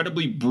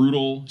incredibly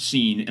brutal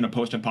scene in a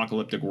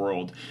post-apocalyptic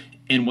world.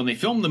 And when they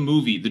filmed the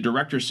movie, the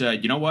director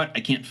said, you know what? I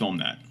can't film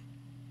that.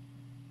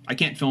 I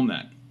can't film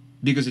that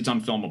because it's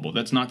unfilmable.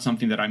 That's not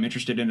something that I'm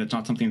interested in. It's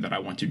not something that I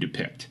want to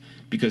depict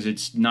because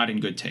it's not in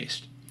good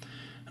taste.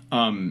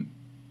 I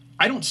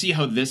don't see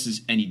how this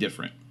is any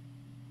different.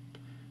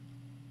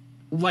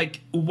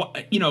 Like,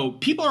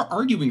 people are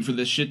arguing for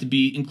this shit to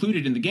be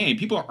included in the game.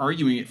 People are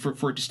arguing it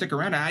for it to stick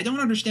around. I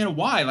don't understand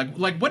why.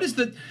 Like, what is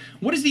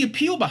the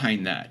appeal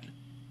behind that?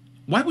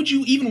 Why would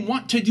you even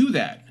want to do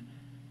that?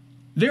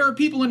 There are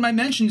people in my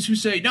mentions who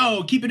say,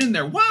 no, keep it in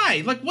there.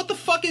 Why? Like, what the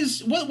fuck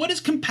is, what is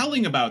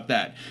compelling about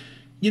that?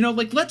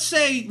 Like, let's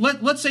say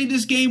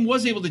this game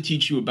was able to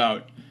teach you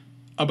about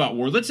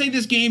war. Let's say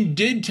this game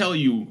did tell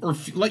you or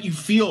let you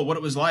feel what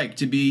it was like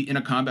to be in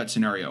a combat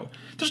scenario.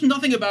 There's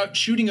nothing about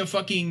shooting a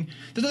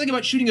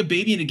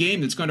baby in a game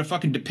that's going to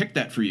fucking depict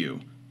that for you.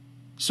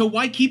 So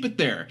why keep it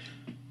there?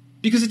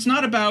 Because it's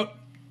not about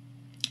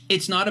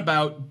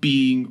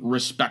being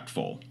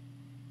respectful.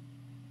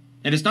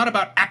 And it's not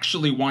about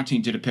actually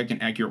wanting to depict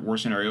an accurate war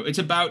scenario. It's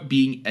about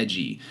being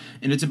edgy.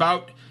 And it's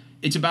about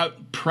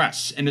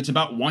press, and it's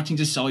about wanting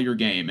to sell your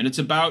game, and it's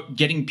about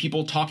getting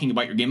people talking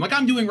about your game like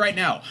I'm doing right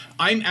now.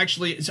 I'm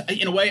actually,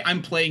 in a way,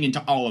 I'm playing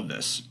into all of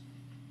this,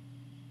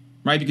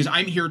 right? Because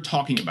I'm here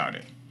talking about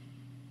it,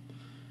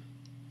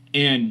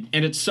 and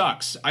it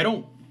sucks. I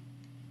don't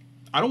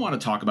want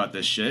to talk about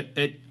this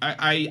shit.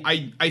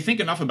 I think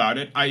enough about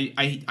it.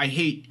 I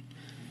hate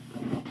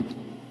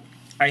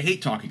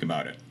talking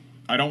about it.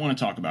 I don't want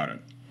to talk about it,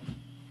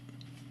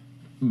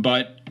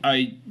 but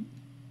I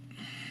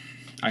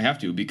I have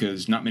to,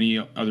 because not many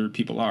other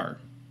people are.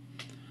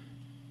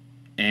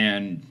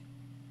 And,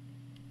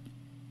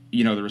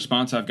 you know, the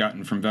response I've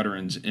gotten from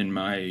veterans in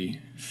my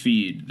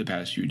feed the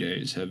past few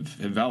days have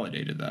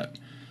validated that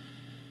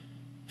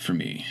for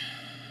me.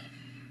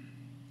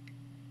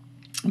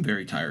 I'm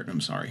very tired.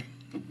 I'm sorry.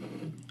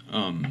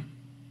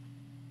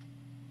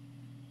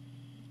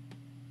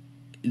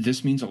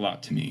 This means a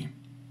lot to me.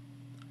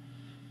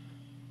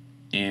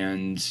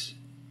 And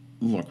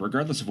look,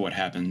 regardless of what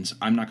happens,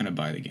 I'm not going to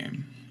buy the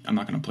game. I'm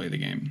not going to play the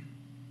game.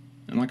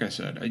 And like I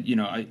said, I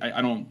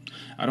don't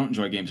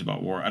enjoy games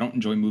about war. I don't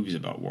enjoy movies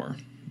about war.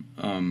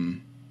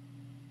 And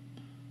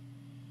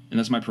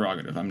that's my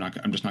prerogative. I'm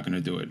just not going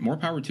to do it. More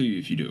power to you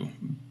if you do.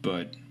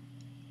 But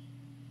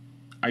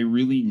I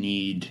really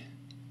need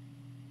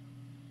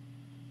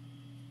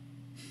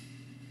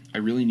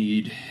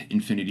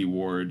Infinity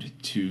Ward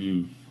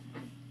to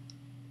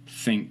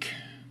think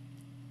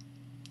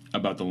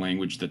about the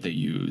language that they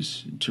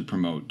use to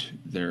promote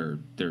their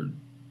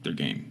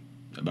game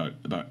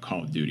about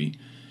Call of Duty.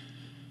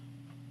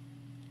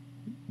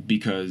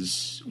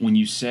 Because when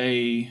you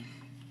say,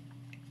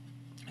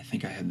 I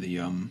think I had the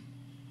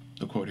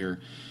quote here,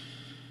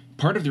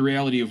 part of the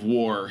reality of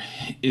war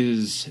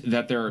is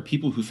that there are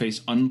people who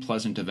face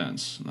unpleasant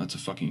events. That's a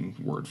fucking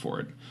word for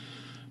it.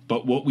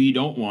 But what we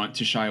don't want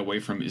to shy away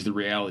from is the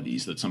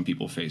realities that some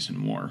people face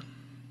in war.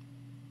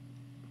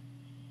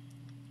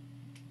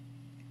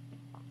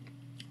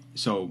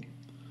 So,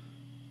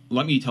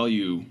 let me tell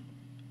you,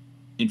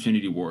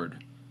 Infinity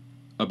Ward,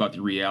 about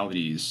the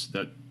realities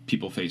that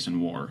people face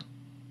in war.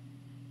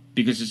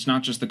 Because it's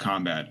not just the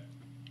combat.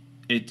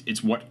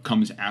 It's what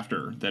comes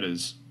after that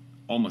is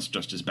almost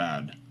just as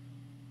bad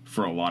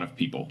for a lot of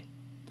people.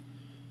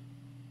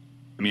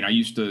 I mean, I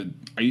used to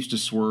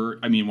swerve.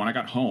 I mean, when I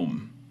got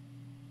home,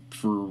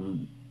 for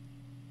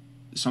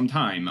some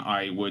time,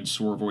 I would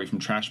swerve away from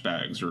trash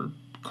bags or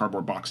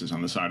cardboard boxes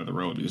on the side of the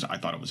road because I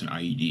thought it was an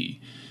IED.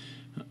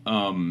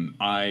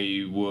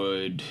 I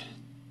would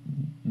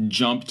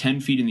jump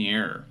 10 feet in the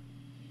air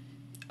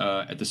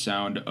at the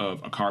sound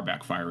of a car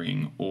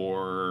backfiring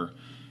or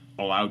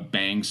a loud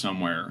bang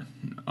somewhere.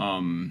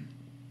 My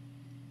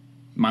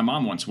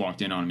mom once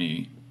walked in on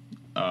me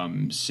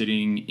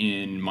sitting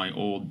in my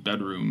old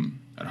bedroom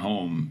at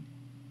home,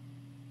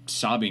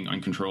 sobbing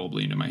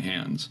uncontrollably into my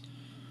hands.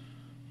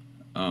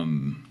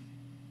 And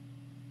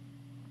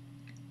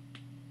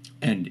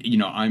you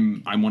know,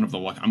 I'm one of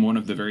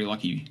the very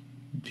lucky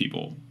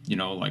people. You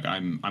know, like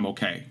I'm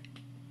okay.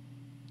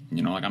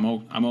 You know, like I'm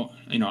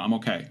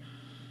okay.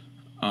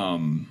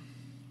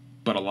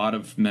 But a lot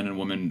of men and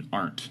women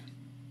aren't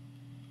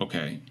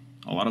okay.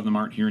 A lot of them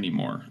aren't here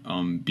anymore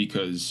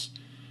because,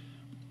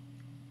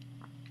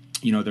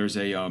 you know, there's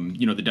a,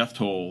 the death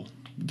toll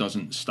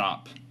doesn't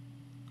stop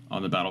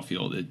on the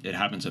battlefield. It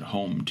happens at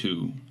home,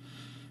 too.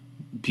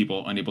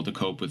 People unable to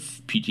cope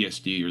with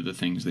PTSD or the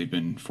things they've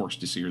been forced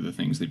to see or the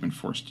things they've been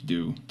forced to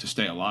do to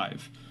stay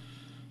alive.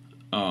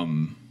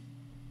 And,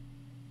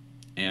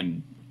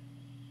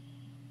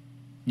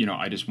 you know,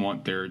 I just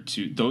want there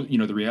to,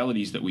 the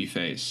realities that we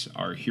face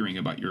are hearing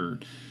about your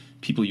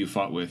people you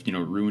fought with, you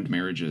know, ruined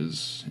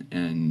marriages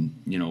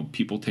and, you know,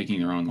 people taking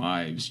their own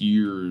lives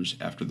years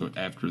after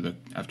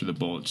the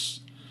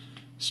bullets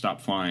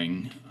stop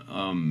flying.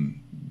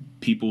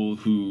 People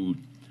who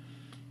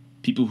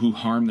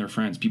harm their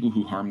friends, people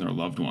who harm their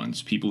loved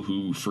ones, people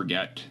who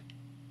forget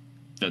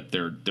that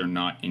they're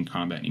not in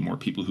combat anymore,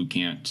 people who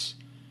can't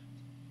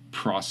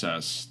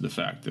process the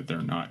fact that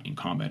they're not in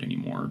combat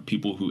anymore,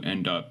 people who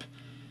end up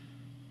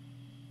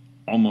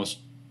almost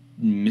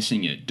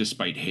missing it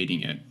despite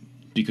hating it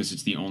because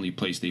it's the only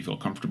place they feel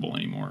comfortable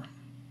anymore,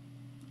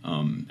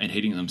 and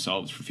hating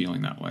themselves for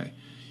feeling that way.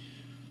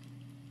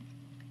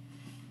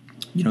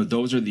 You know,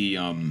 those are the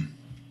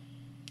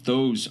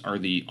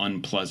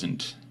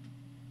unpleasant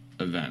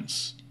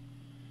events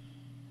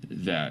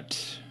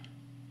that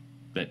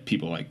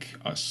people like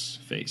us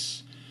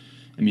face.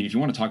 I mean, if you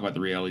want to talk about the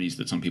realities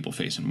that some people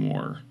face in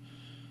war,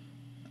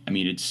 I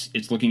mean,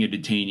 it's looking a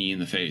detainee in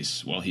the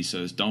face while he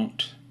says,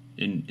 "Don't,"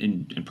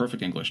 in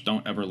perfect English,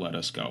 "Don't ever let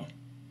us go.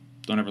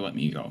 Don't ever let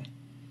me go.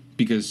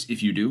 Because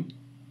if you do,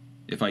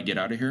 if I get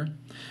out of here,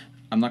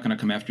 I'm not going to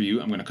come after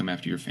you. I'm going to come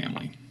after your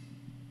family."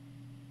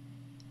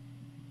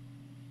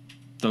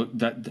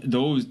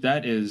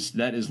 That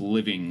is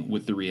living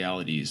with the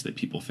realities that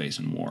people face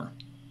in war.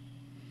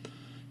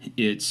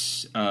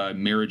 It's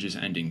marriages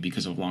ending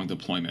because of long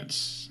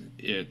deployments.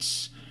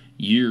 It's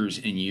years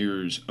and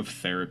years of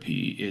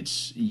therapy.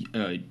 It's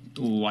a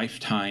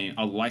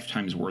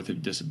lifetime's worth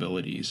of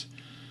disabilities.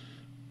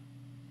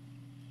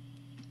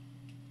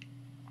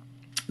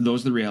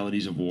 Those are the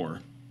realities of war.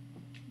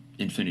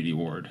 Infinity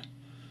Ward.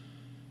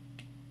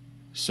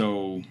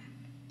 So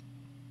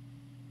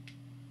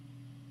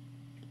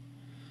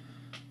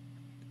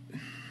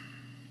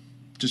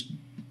just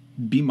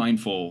be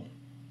mindful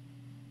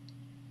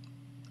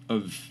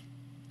of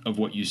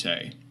what you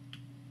say,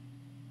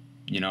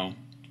 you know,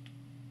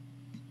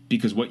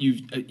 because what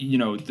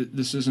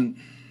this isn't,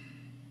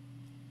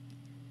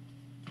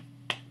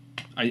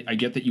 I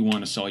get that you want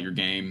to sell your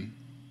game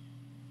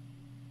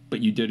but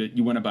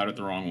you went about it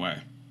the wrong way.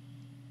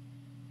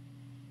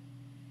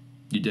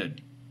 You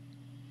did.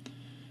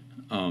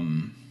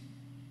 And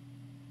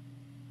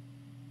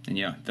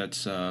yeah,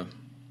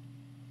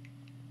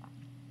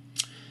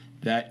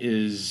 that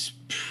is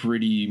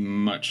pretty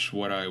much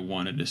what I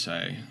wanted to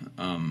say.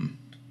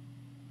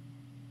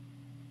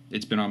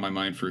 It's been on my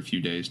mind for a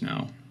few days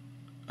now.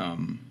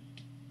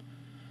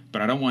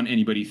 But I don't want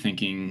anybody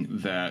thinking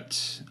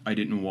that I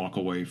didn't walk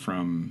away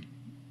from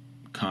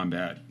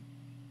combat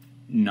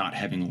not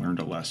having learned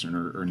a lesson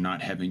or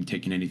not having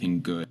taken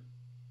anything good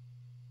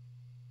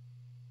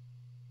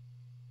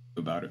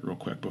about it real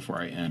quick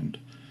before I end.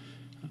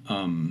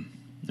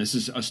 This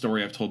is a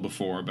story I've told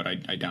before, but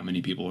I doubt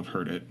many people have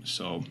heard it.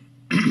 So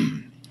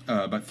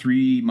about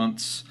 3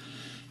 months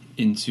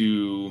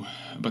into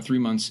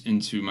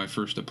my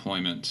first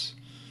deployment,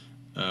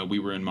 we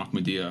were in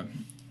Mahmoudiya.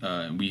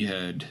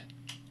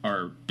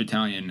 Our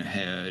battalion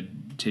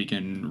had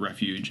taken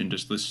refuge in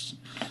just this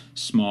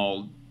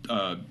small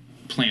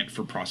plant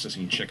for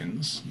processing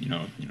chickens,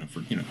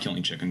 for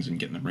killing chickens and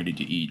getting them ready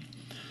to eat.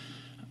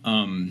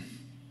 And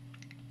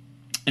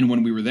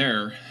when we were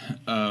there,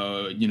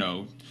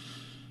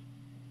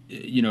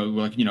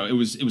 it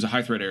was a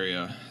high threat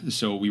area,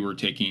 so we were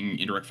taking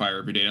indirect fire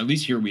every day. At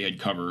least here we had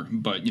cover,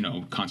 but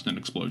constant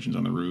explosions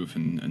on the roof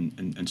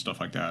and stuff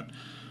like that.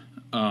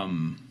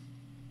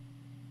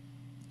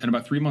 And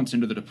about 3 months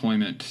into the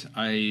deployment,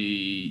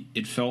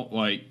 it felt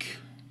like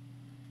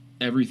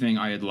everything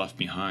I had left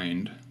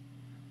behind,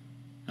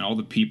 and all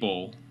the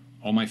people,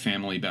 all my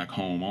family back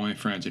home, all my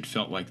friends, it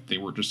felt like they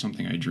were just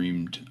something I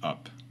dreamed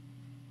up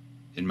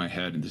in my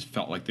head, and this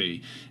felt like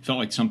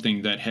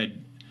something that it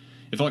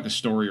felt like a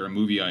story or a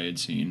movie I had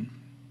seen.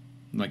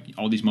 Like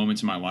all these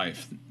moments in my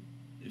life,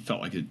 it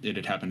felt like it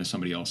had happened to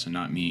somebody else and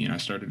not me, and I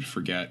started to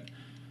forget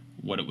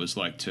what it was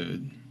like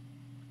to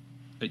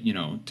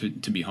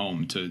be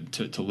home,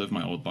 to live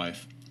my old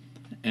life.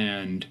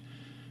 And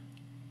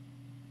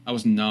I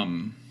was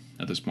numb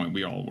at this point.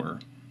 We all were.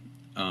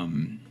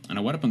 And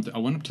I went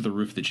up to the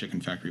roof of the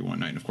chicken factory one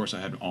night, and of course I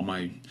had all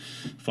my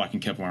flak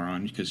and Kevlar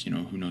on because,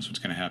 who knows what's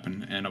going to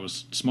happen. And I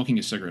was smoking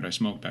a cigarette. I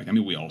smoked back. I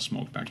mean, we all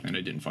smoked back then.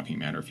 It didn't fucking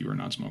matter if you were a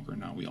non-smoker or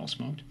not. We all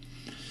smoked.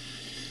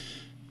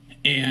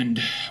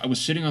 And I was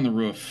sitting on the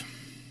roof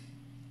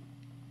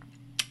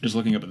just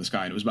looking up at the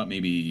sky. And it was about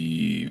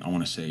maybe, I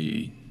want to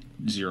say,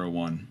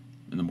 01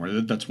 in the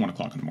morning. That's 1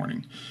 o'clock in the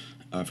morning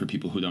for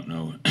people who don't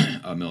know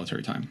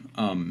military time.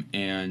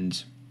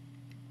 And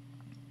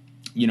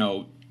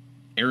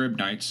Arab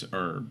nights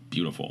are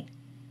beautiful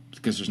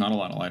because there's not a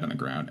lot of light on the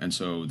ground, and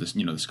so this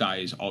the sky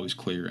is always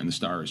clear and the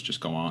stars just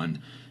go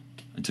on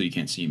until you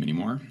can't see them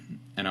anymore.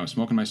 And I was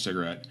smoking my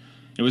cigarette.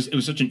 It was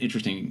such an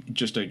interesting,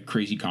 just a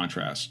crazy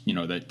contrast,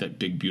 that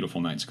big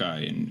beautiful night sky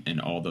and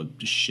all the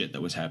shit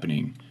that was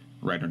happening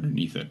right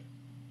underneath it.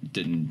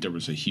 There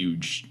was a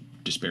huge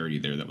disparity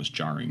there that was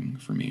jarring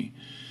for me.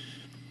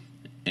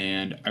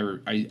 And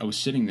I was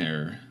sitting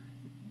there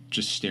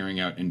just staring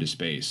out into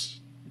space,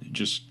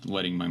 just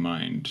letting my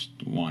mind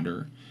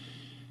wander.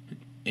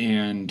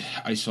 And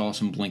I saw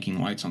some blinking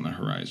lights on the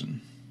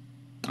horizon.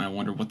 I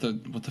wondered, what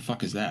the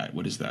fuck is that?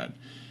 What is that?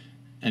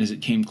 And as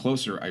it came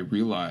closer, I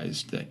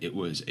realized that it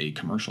was a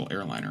commercial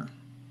airliner.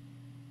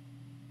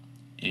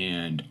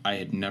 And I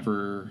had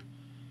never...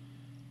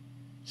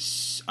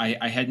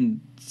 I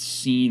hadn't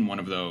seen one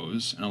of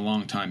those in a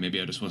long time.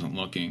 Maybe I just wasn't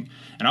looking.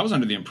 And I was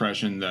under the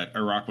impression that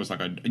Iraq was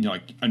like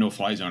a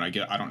no-fly zone. I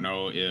don't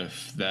know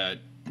if that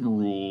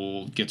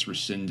rule gets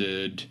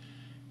rescinded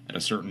at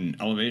a certain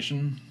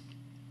elevation.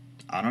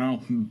 I don't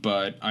know.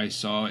 But I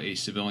saw a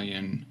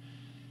civilian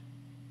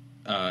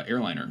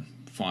airliner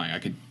flying. I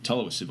could tell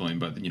it was civilian,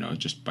 but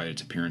just by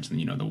its appearance and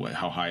the way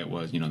how high it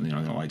was, the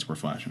lights were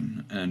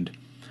flashing, and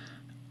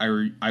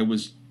I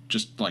was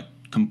just like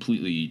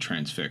completely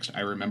transfixed.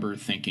 I remember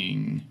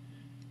thinking,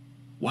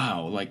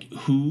 wow, like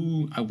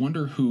I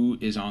wonder who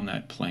is on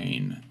that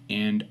plane,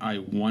 and I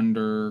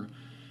wonder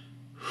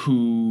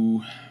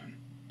who,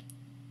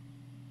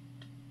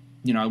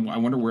 I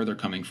wonder where they're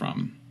coming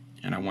from,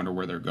 and I wonder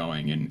where they're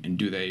going, and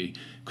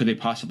could they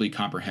possibly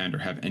comprehend or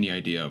have any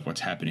idea of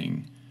what's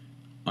happening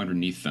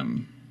underneath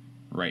them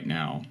right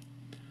now.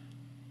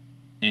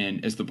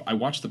 And as I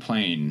watched the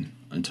plane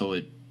until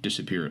it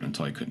disappeared,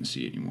 until I couldn't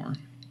see it anymore.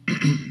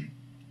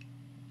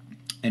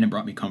 And it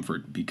brought me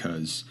comfort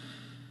because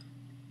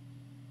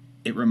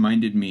it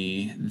reminded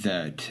me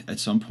that at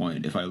some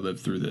point, if I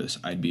lived through this,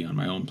 I'd be on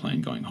my own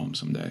plane going home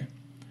someday.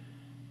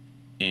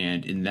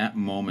 And in that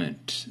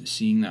moment,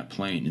 seeing that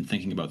plane and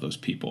thinking about those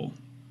people,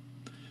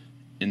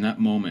 in that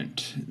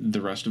moment,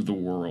 the rest of the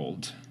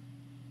world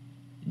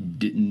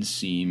didn't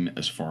seem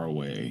as far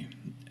away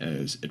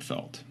as it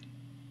felt.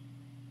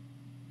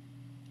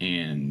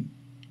 And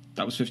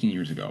that was 15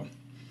 years ago.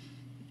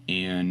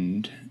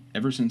 And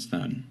ever since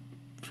then,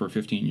 for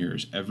 15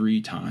 years,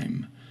 every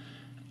time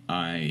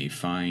I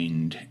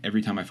find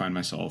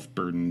myself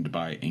burdened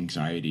by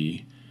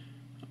anxiety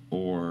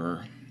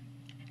or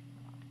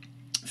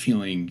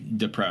feeling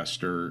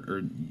depressed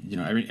or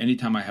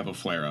anytime I have a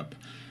flare-up,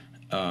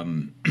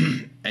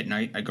 at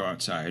night I go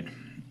outside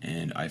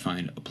and I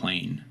find a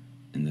plane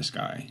in the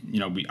sky.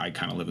 I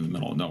kind of live in the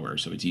middle of nowhere,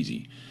 so it's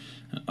easy.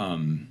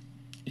 And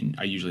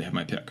I usually have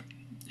my pick.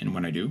 And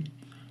when I do,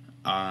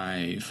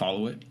 I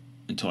follow it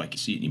until I can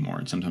see it anymore.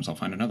 And sometimes I'll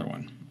find another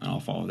one, and I'll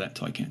follow that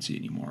till I can't see it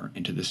anymore.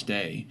 And to this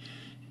day,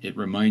 it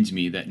reminds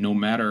me that no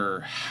matter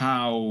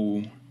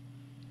how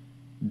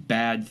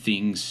bad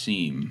things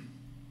seem,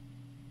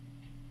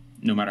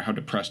 no matter how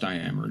depressed I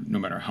am, or no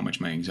matter how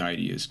much my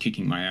anxiety is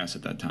kicking my ass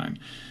at that time,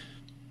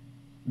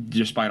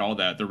 despite all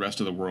that, the rest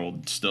of the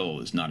world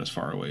still is not as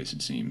far away as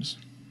it seems.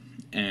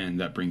 And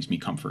that brings me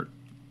comfort.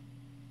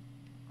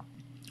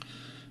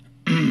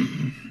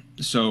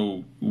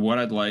 So what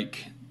I'd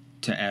like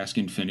to ask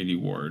Infinity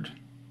Ward,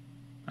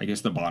 I guess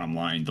the bottom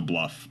line, the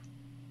bluff.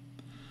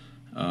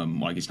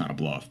 Well, I guess not a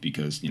bluff,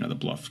 because, the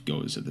bluff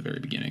goes at the very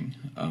beginning.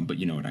 But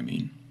you know what I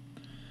mean.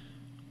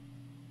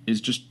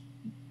 Is just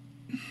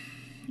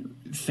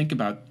think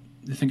about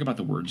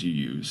the words you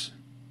use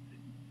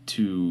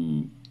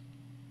to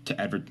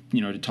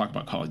talk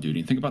about Call of Duty,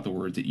 and think about the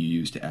words that you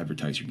use to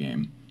advertise your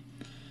game.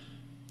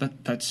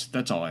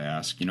 That's all I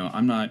ask.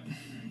 I'm not,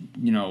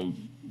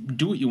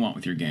 do what you want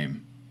with your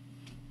game.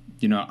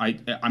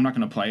 I'm not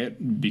going to play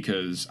it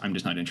because I'm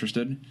just not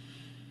interested.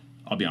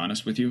 I'll be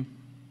honest with you.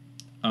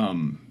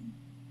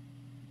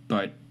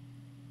 But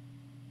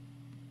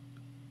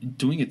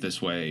doing it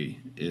this way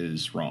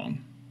is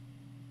wrong.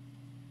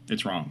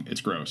 It's wrong.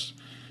 It's gross.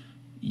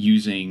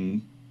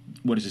 Using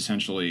what is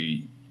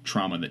essentially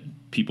trauma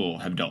that people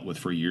have dealt with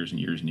for years and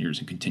years and years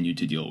and continue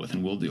to deal with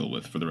and will deal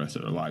with for the rest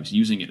of their lives,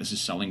 using it as a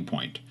selling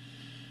point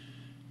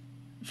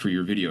for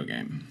your video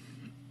game.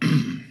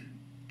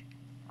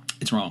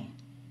 It's wrong.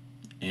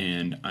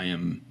 And I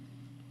am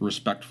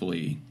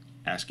respectfully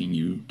asking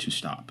you to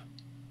stop.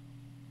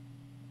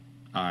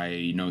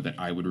 I know that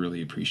I would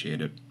really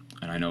appreciate it,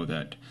 and I know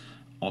that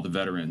all the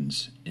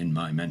veterans in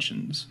my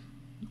mentions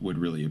would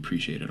really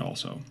appreciate it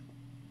also.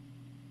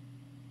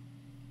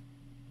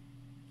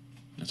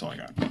 That's all I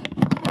got.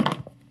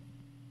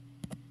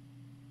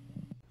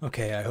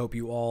 Okay, I hope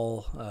you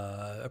all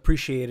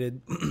appreciated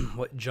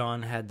what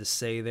John had to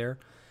say there.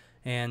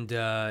 And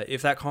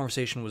if that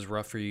conversation was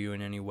rough for you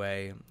in any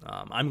way,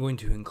 I'm going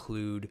to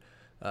include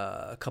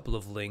a couple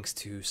of links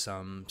to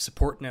some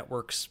support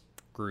networks,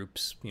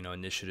 groups,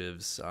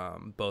 initiatives,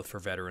 both for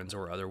veterans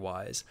or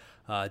otherwise,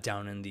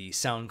 down in the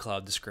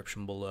SoundCloud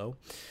description below.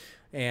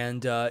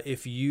 And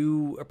if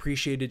you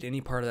appreciated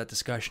any part of that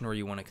discussion or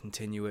you want to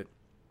continue it,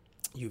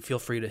 you feel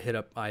free to hit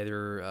up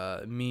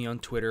either me on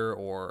Twitter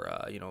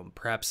or,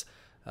 perhaps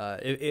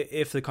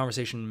if the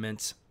conversation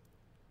meant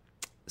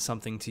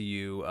something to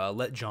you,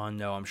 let John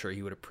know. I'm sure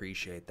he would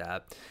appreciate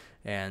that.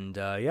 And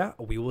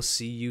we will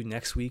see you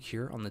next week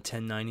here on the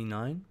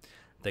 1099.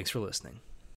 Thanks for listening.